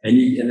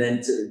 And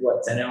then to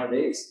what, 10-hour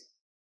days?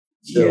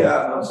 So,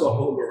 yeah, I'll go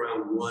home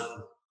around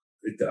 1.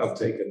 I'll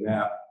take a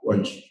nap,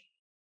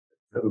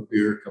 have a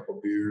beer, a couple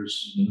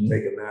beers,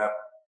 take a nap,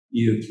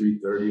 eat at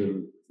 3:30,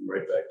 and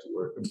right back to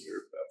work. I'm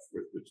here about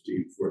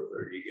 4:15,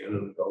 4:30 again,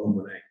 and go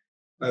home.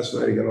 Last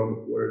night I got home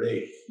before at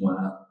 8.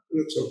 Wow.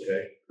 That's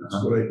okay.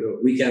 That's what I do.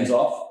 Weekends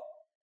off?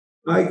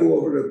 I go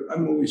over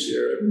I'm always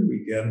here every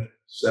weekend.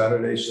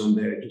 Saturday,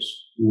 Sunday, I just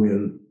go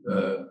in.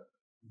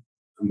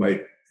 I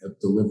might have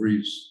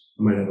deliveries.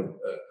 I might have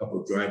a couple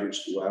of drivers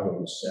go out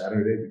on a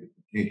Saturday because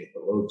we can't get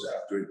the loads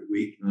out during the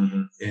week.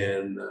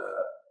 And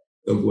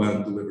they'll go out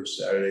and deliver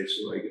Saturday,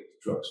 so I get the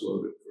trucks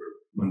loaded for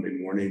Monday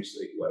mornings.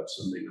 They go out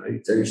Sunday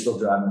night. So you're still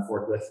driving a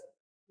forklift?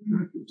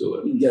 I can do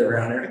it. You can get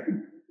around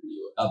there?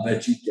 I'll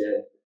bet you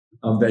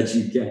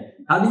can.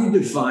 How do you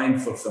define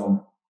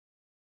fulfillment?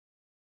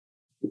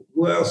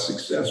 Well,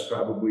 success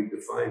probably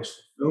defines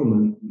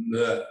fulfillment.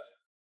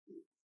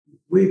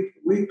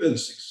 We've been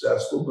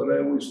successful, but I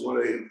always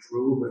want to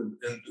improve and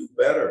do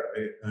better.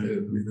 I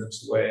mean,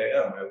 that's the way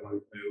I am. I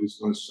always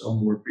want to sell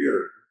more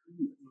beer.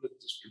 At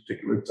this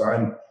particular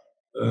time,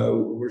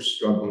 we're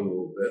struggling a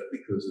little bit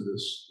because of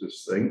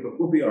this thing, but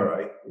we'll be all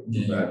right. We'll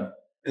be back.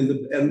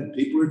 And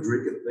people are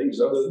drinking things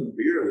other than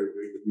beer. They're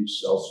drinking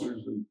these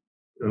seltzers, and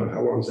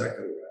how long is that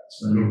going to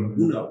last? I don't know.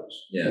 Who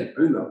knows? Yeah.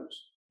 Who knows?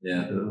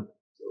 Yeah.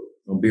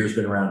 Well, beer's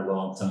been around a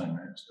long time,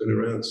 right? It's been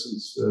around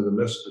since the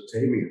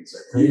Mesopotamians,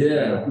 I think.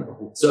 Yeah.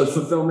 So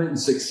fulfillment and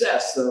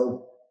success,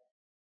 though.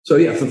 So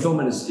yeah,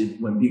 fulfillment is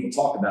when people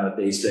talk about it,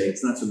 they say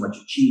it's not so much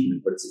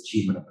achievement, but it's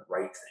achievement of the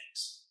right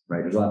things,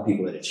 right? There's a lot of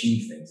people that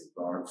achieve things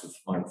that aren't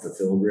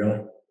fulfilled,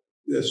 really.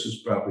 This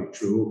is probably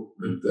true,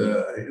 but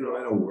I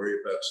don't worry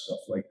about stuff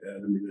like that.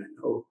 I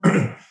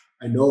mean,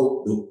 I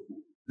know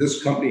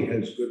this company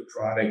has good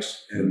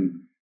products,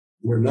 and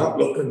we're not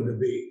looking to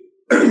be,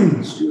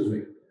 excuse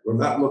me, we're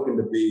not looking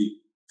to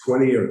be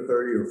 20 or 30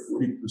 or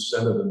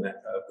 40% of the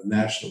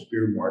national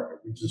beer market.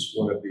 We just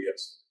want to be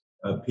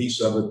a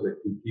piece of it that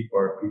can keep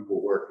our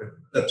people working.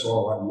 That's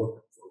all I'm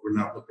looking for. We're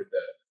not looking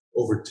to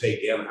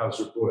overtake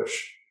Anheuser-Busch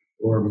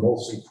or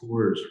Molson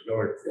Coors or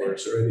Miller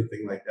Coors or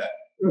anything like that.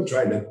 We're not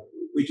trying to.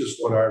 We just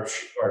want our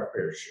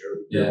fair share of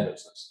the beer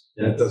business.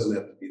 And it doesn't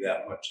have to be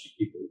that much to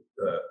keep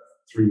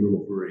three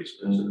little breweries.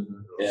 So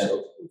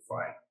we're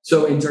fine.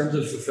 So in terms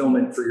of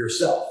fulfillment for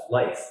yourself,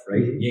 life,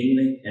 right?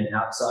 Yuengling and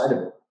outside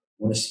of it,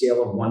 on a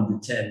scale of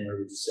 1 to 10, where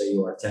would you say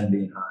you are? 10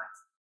 being high.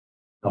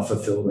 How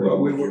fulfilled are you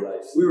with your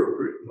life?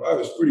 I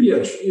was pretty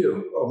much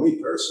you. Oh, me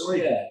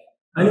personally? Yeah.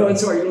 I know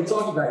it's hard. You don't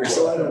talk about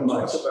yourself. I don't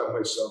talk about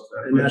myself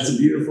that and much. That's a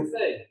beautiful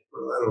thing.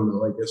 Well, I don't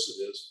know. I guess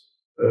it is.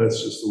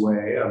 It's just the way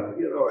I am.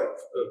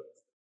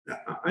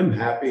 I'm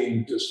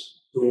happy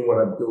just doing what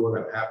I'm doing.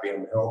 I'm happy.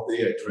 I'm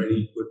healthy. I try to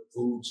eat good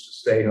foods to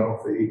stay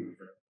healthy.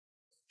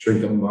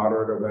 Drink a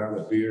moderate amount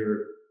of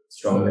beer.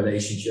 Strong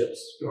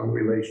relationships. And,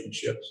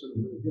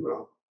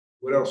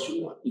 what else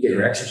you want? You get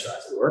your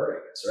exercise at work, I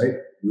guess, right?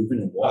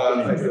 Moving and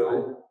walking. I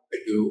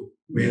do.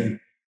 I mean,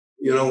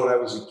 when I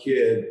was a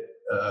kid,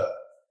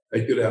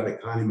 I'd go down to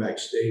Connie Mack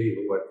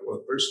Stadium.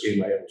 The first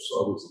game I ever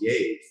saw was the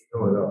A's.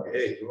 Philadelphia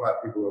A's. A lot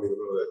of people don't even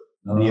know that.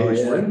 The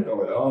A's were in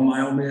Philadelphia. Oh,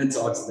 my old man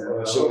talks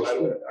about it.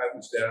 I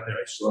was down there.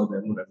 I saw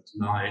them when I was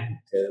 9,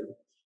 10.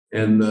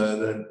 And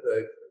then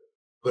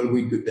when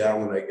we go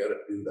down, when I got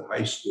up into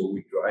high school,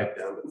 we drive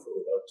down to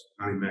Philadelphia,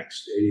 Connie Mack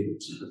Stadium,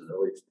 and see the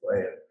Phillies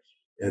playing.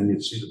 And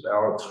you'd see the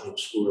Valentine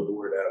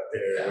scoreboard out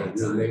there. And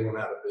then they went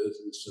out of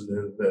business. And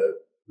then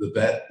the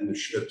Vet and the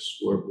Schmitz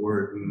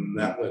scoreboard, and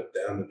that went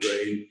down the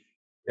drain.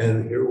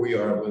 And here we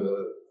are with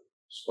a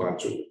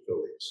sponsor of the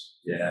Phillies.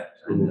 Yeah.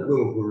 A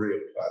little brewery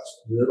of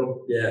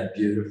Pottsville. Yeah,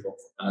 beautiful.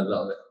 I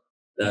love it.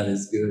 That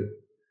is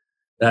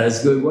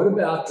good. What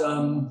about,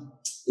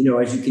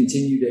 as you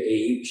continue to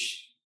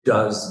age,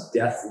 does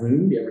death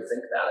loom? Do you ever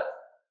think about it?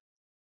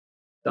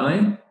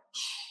 Dying?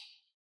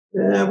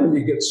 Yeah, when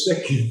you get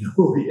sick, you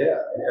do. Yeah,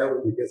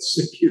 when you get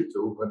sick, you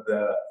do. But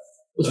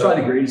it's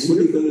probably the greatest. What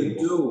are you going to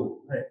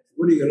do? Right.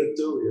 What are you going to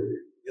do?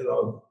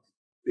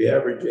 The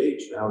average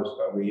age now is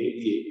probably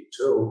 80,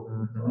 82.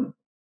 Mm-hmm.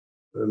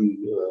 And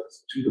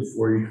 2 to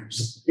 4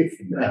 years away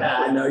from that.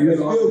 I know you're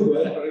I feel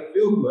good, but I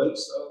feel good.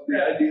 So the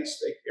idea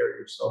is take care of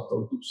yourself.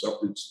 Don't do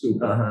something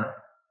stupid. Uh-huh.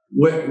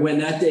 When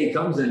that day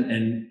comes,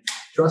 and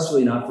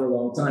trustfully not for a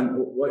long time,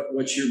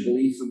 what's your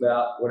belief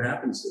about what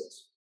happens to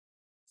us?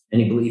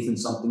 Any belief in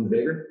something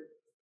bigger?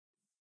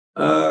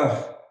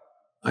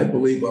 I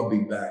believe I'll be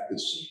back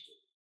this season.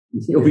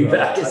 You'll be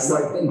back at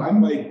something. I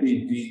might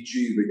be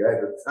DG, the guy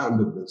that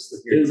founded this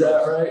thing. Is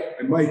that right?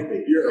 I might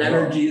be. Your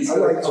energy is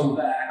going to come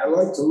back. I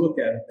like to look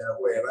at it that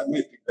way, and I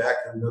might be back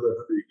in another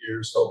 100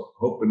 years,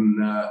 hoping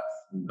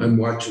I'm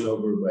watching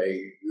over by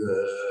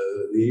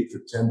the 8th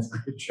or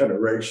 10th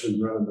generation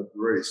running the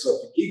brewery. So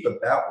if you keep it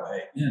that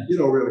way, you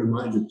don't really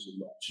mind it too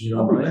much.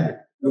 I'll be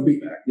back. I'll be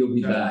back. You'll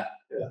be back.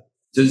 Yeah.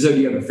 So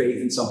do you have a faith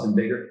in something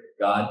bigger?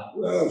 God?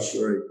 Well,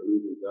 sure, I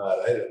believe in God.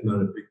 I'm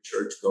not a big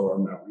church goer.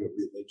 I'm not real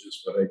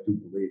religious, but I do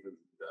believe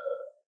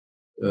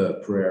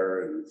in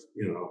prayer and,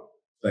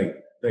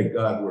 thank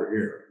God we're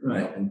here.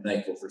 Right, and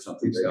thankful for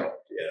something bigger.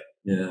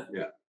 Yeah.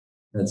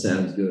 That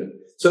sounds good.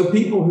 So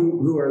people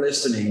who are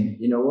listening,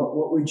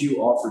 what would you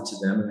offer to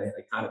them? And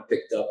I kind of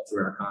picked up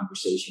through our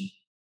conversation.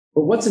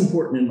 But what's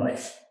important in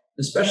life,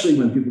 especially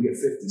when people get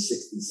 50,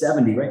 60,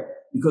 70, right?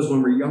 Because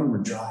when we're young, we're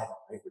driving,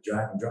 right? We're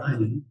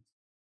driving.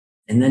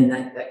 And then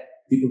that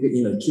people get,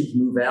 kids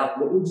move out.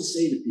 What would you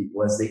say to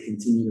people as they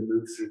continue to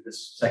move through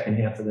this second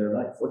half of their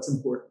life? What's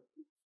important?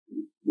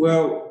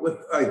 Well, what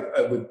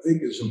I would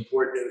think is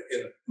important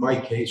in my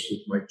case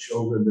with my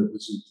children, it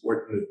was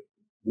important that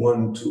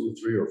 1, 2,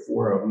 3, or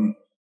 4 of them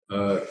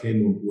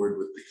came on board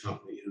with the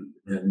company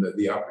and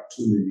the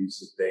opportunities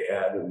that they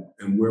had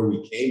and where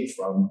we came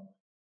from.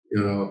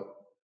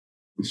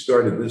 We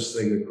started this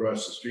thing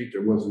across the street.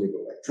 There wasn't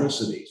even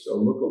electricity. So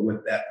look at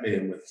what that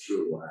man went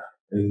through.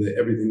 And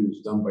everything was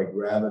done by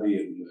gravity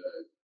and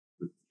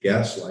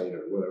gaslight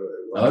or whatever.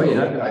 Oh,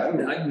 yeah. I don't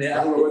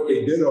know what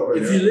they did over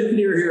there. If you live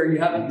near here and you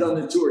haven't done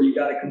the tour, you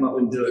got to come up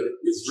and do it.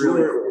 It's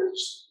really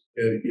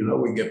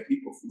cool. We get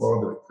people from all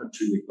over the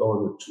country that go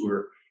on the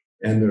tour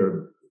and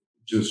they're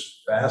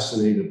just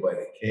fascinated by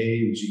the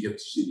caves. You get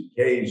to see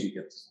the caves, you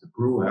get to the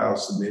brew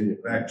house, the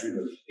manufacturing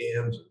of the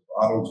cans and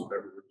bottles,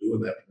 whatever we're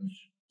doing that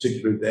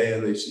particular day,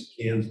 and they see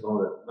cans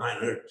going at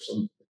 900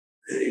 some.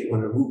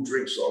 Who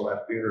drinks all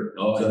that beer?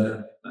 Oh,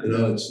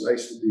 it's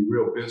nice to be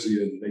real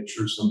busy and make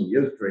sure somebody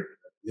is drinking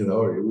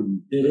or it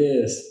wouldn't. It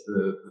is.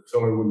 The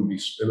filler wouldn't be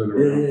spinning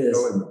around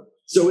filling them.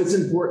 So it's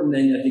important,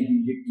 and I think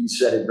you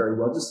said it very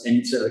well. And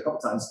you said it a couple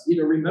times.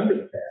 Remember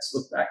the past,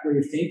 look back where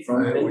you came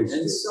from,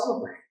 and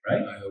celebrate.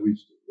 Right? I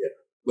always do. Yeah.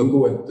 Look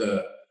what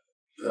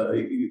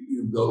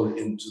you go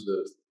into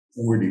the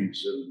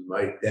 40s, and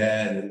my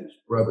dad and his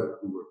brother,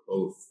 who were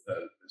both,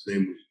 his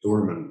name was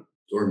Dorman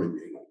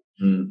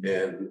Yuengling,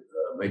 and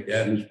my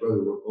dad and his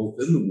brother were both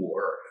in the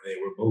war, and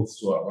they were both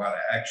saw a lot of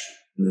action,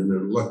 and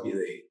they're lucky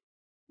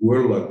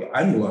we're lucky.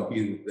 I'm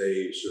lucky that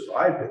they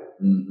survived it.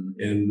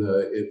 And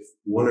if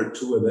one or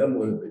two of them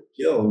would have been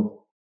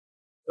killed,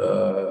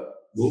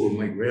 what would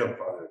my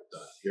grandfather have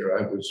done? Here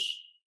I was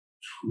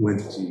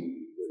 20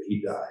 when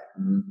he died,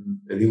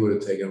 and he would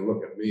have taken a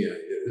look at me and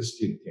this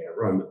kid can't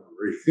run the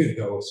brewery,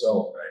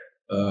 So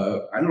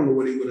I don't know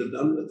what he would have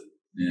done with it.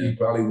 Yeah. He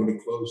probably would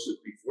have closed it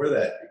before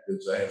that,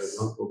 because I had an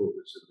uncle that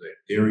was in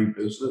the dairy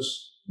business,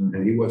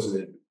 and he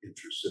wasn't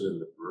interested in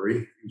the brewery.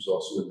 He was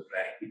also in the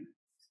banking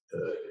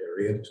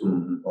area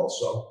too,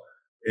 also.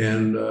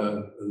 And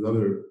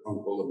another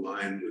uncle of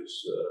mine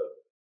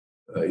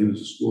he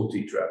was a school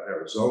teacher out in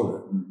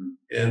Arizona,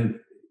 and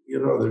there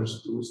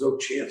was no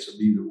chance of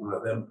either one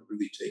of them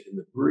really taking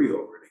the brewery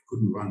over. They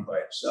couldn't run by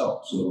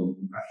itself. So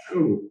I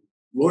don't know.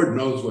 Lord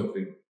knows what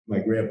my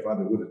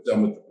grandfather would have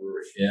done with the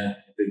brewery. Yeah,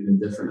 they've been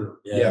different.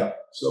 Yeah.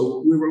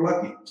 So we were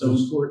lucky. So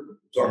it's important.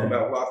 Talk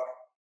about luck.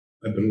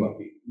 I've been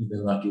lucky. You've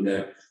been lucky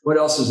there. What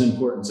else is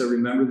important? So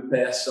remember the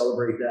past,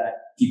 celebrate that,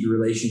 keep your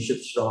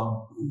relationships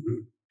strong.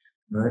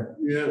 Right?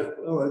 Yeah.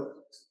 Well,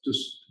 just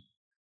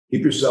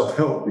keep yourself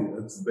healthy.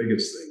 That's the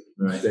biggest thing.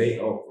 Right. Stay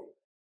healthy.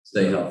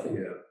 Stay healthy.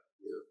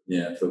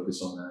 Yeah.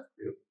 Focus on that.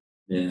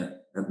 Yeah.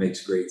 That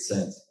makes great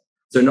sense.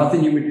 So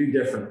nothing you would do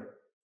different.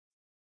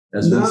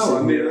 No,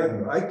 I mean,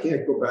 I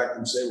can't go back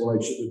and say, well,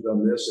 I should have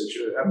done this.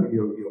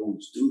 You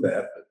always do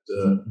that,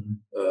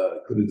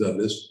 but could have done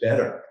this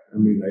better. I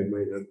mean, I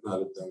might not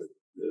have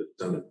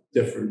done it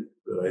different,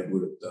 but I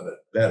would have done it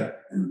better.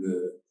 And,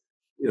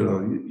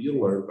 you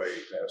learn by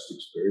past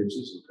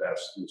experiences and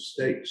past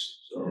mistakes.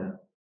 So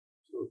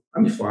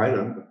I'm fine.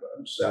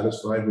 I'm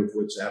satisfied with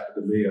what's happened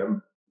to me.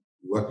 I'm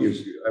lucky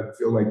I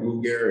feel like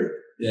Lou Gehrig.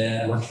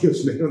 Yeah.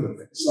 Luckiest man on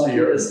the face.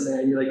 Luckiest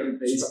man. You like your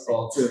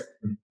baseball too.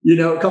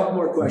 A couple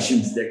more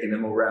questions, Dick, and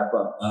then we'll wrap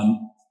up.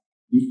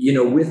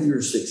 With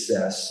your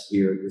success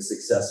here, the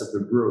success of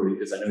the brewery,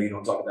 because I know you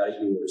don't talk about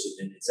it yours,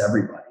 and it's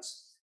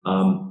everybody's.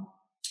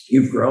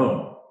 You've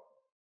grown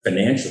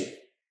financially.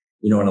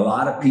 And a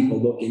lot of people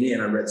looking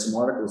in, I read some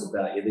articles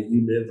about you that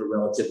you live a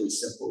relatively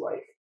simple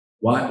life.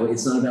 Why? Well,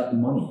 it's not about the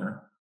money, huh?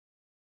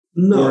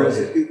 No,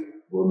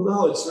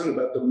 no, it's not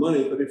about the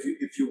money. But if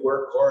you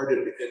work hard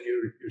and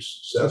you're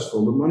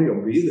successful, the money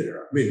will be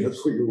there. I mean,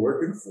 that's what you're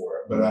working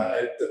for. But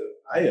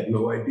I had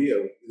no idea.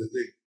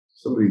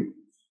 Somebody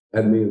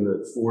had me in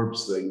the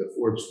Forbes thing, the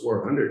Forbes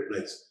 400,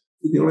 and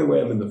the only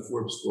way I'm in the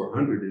Forbes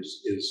 400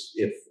 is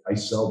if I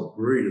sell the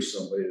brewery to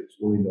somebody that's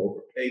willing to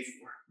overpay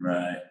for it.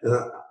 Right.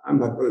 And I'm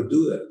not going to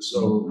do that.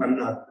 So I'm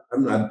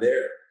not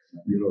there,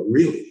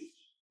 really.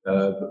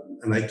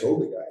 And I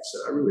told the guy, I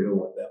said, I really don't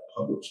want that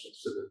published. I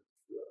said,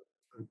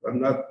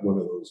 I'm not one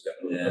of those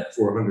guys,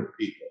 400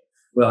 people.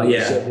 Well, yeah.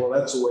 He said, well,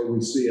 that's the way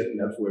we see it, and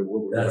that's the way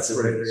we're That's the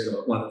way they're going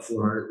to want the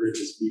 400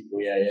 richest people.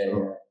 Yeah.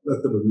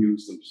 Let them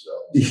amuse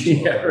themselves.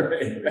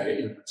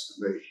 Right.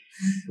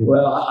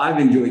 Well, I've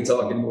enjoyed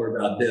talking more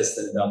about this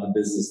than about the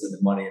business and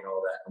the money and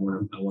all that.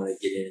 I want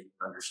to get in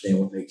and understand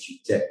what makes you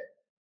tick.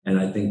 And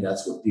I think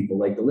that's what people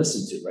like to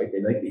listen to, right?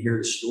 They like to hear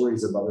the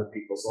stories of other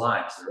people's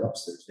lives, their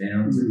ups, their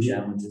downs, their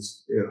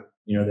challenges,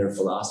 their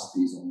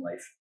philosophies on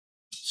life.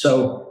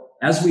 So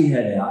as we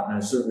head out, and I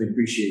certainly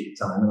appreciate your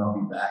time, and I'll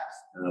be back.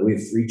 We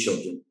have 3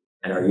 children,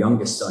 and our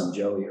youngest son,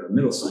 Joey, or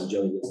middle son,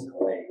 Joey, lives in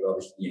LA. He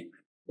loves Yuengling.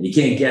 And you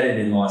can't get it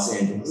in Los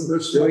Angeles.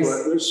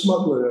 They're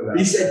smuggling it out.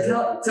 He said,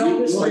 tell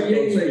Mr.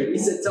 Yuengling. He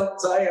said, so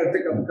I got to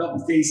pick up a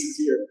couple cases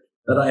here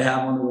that I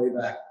have on the way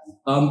back.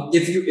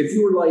 If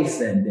your life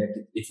then,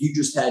 Dick, if you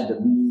just had to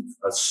leave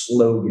a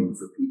slogan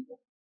for people,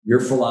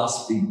 your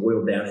philosophy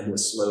boiled down into a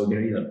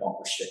slogan, a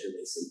bumper sticker,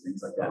 they say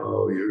things like that.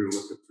 Oh, you're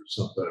looking for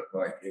something I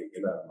probably can't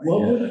get out of my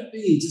What head. would it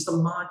be? Just a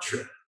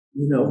mantra.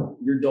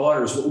 Your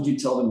daughters, what would you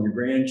tell them? Your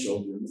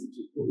grandchildren,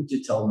 what would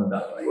you tell them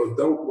about life? Well,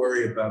 don't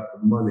worry about the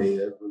money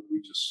that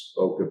we just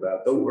spoke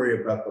about. Don't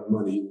worry about the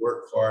money. You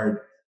work hard,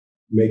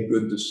 make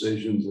good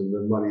decisions, and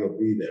the money will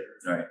be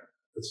there. Right.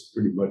 That's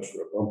pretty much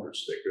for a bumper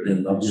sticker.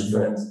 And love your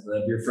friends.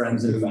 Love your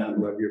friends and family.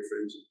 Love your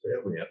friends and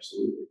family.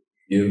 Absolutely.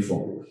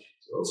 Beautiful.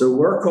 So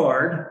work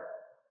hard.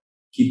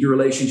 Keep your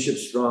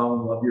relationships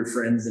strong. Love your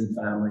friends and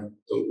family.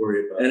 Don't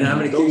worry about it.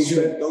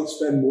 And don't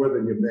spend more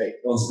than you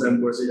make. Don't spend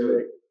more than you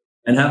make.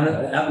 And have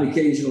an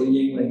occasional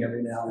Yuengling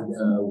every now and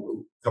then.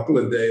 A couple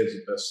of days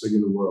is the best thing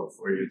in the world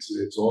for you.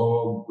 It's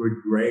all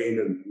good grain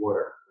and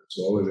water. That's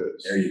all it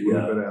is. There you go.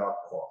 A little bit of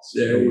alcohol. So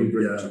there you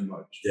drink go. Too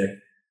much. Dick.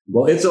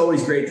 Well, it's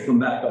always great to come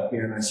back up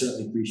here, and I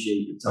certainly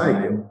appreciate your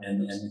time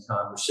and the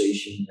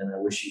conversation, and I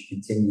wish you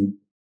continued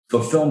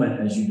fulfillment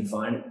as you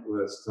define it. Well,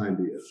 that's kind of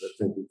you.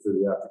 Thank you for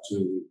the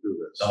opportunity to do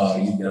this. Oh,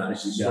 you got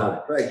it. You got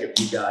it. Thank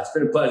you. You got it. It's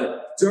been a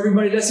pleasure. So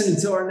everybody listen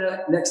until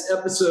our next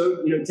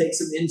episode, take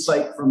some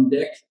insight from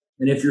Dick.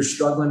 And if you're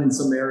struggling in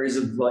some areas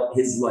of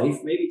his life,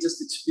 maybe just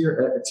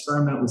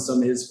experiment with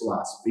some of his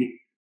philosophy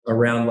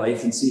around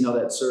life and see how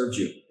that serves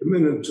you. Come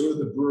in and tour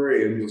the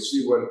brewery and you'll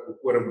see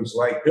what it was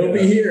like. He'll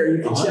be here.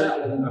 You can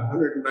chat with him.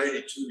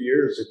 192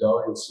 years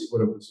ago, you'll see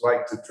what it was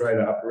like to try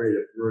to operate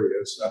a brewery.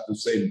 It's not the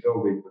same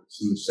building, but it's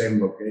in the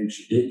same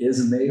location. It is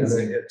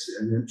amazing. It's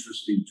an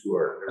interesting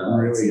tour. It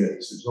really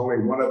is. There's only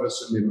one of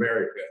us in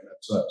America, and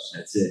that's us.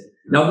 That's it.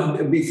 Now,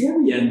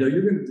 before we end, though,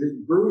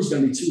 the brewery's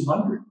going to be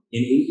 200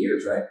 in 8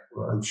 years, right?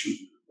 Well, I'm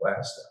shooting to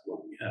last that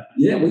long.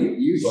 Yeah, well,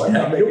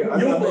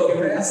 you'll go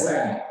past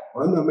that.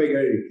 Well, I'm not making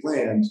any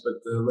plans,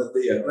 but let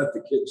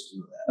the kids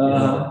do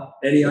that.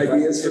 Any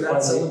ideas for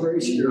that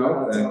celebration?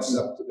 That's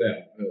up to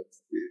them.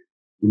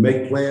 You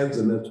make plans,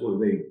 and that's when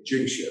they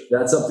jinx you.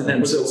 That's up to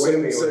them.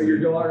 So your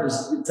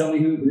daughters, tell me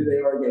who they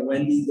are again.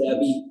 Wendy,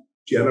 Debbie,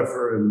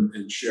 Jennifer, and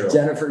Cheryl.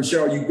 Jennifer and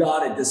Cheryl, you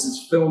got it. This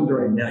is filmed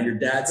right now. Your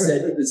dad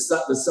said the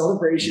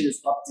celebration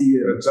is up to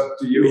you. It's up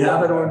to you. We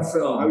have it on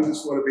film. I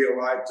just want to be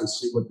alive to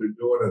see what they're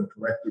doing and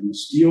correcting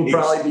mistakes. You'll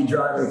probably be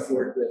driving a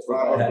forklift.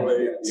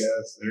 Probably,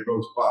 yes. There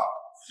goes Bob.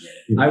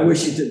 I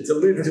wish you to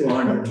live to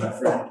 100, my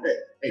friend.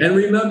 And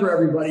remember,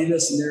 everybody,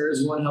 listen, there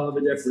is one hell of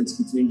a difference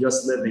between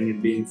just living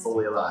and being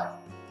fully alive.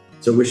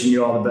 So wishing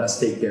you all the best.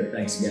 Take care.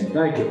 Thanks again.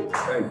 Thank you.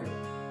 Thank you.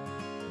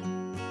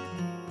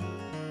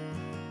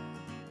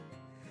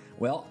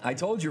 Well, I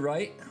told you,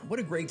 right? What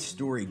a great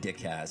story Dick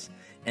has.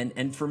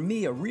 And for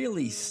me, a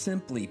really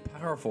simply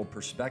powerful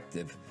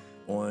perspective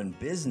on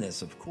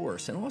business, of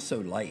course, and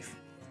also life.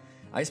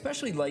 I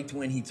especially liked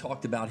when he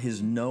talked about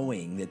his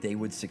knowing that they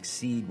would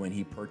succeed when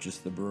he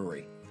purchased the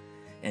brewery,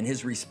 and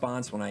his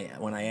response when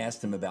I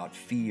asked him about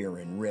fear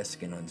and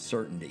risk and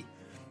uncertainty.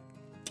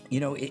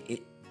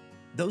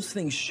 Those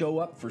things show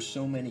up for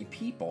so many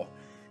people.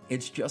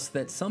 It's just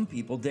that some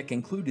people, Dick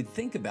included,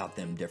 think about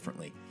them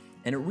differently.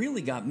 And it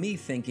really got me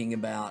thinking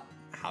about,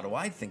 how do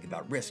I think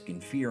about risk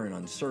and fear and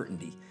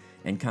uncertainty,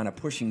 and kind of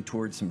pushing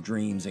towards some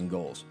dreams and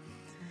goals.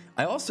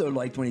 I also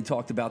liked when he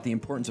talked about the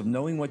importance of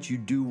knowing what you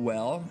do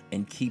well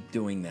and keep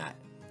doing that.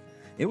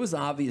 It was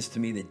obvious to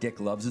me that Dick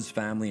loves his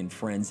family and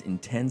friends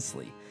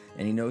intensely,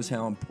 and he knows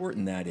how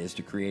important that is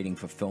to creating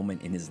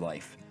fulfillment in his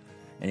life.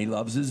 And he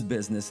loves his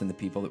business and the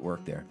people that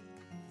work there.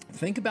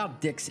 Think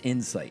about Dick's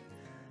insight.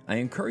 I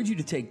encourage you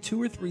to take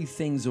 2 or 3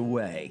 things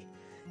away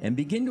and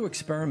begin to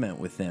experiment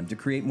with them to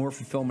create more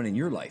fulfillment in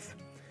your life.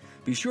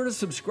 Be sure to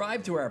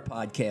subscribe to our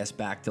podcast,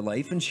 Back to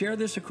Life, and share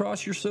this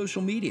across your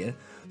social media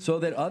so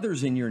that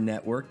others in your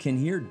network can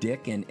hear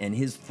Dick and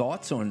his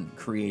thoughts on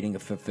creating a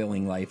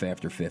fulfilling life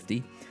after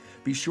 50.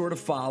 Be sure to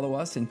follow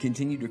us and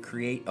continue to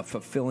create a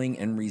fulfilling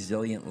and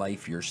resilient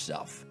life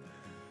yourself.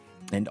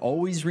 And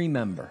always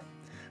remember,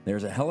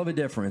 there's a hell of a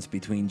difference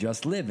between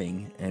just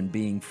living and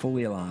being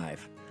fully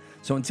alive.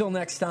 So until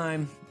next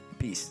time,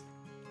 peace.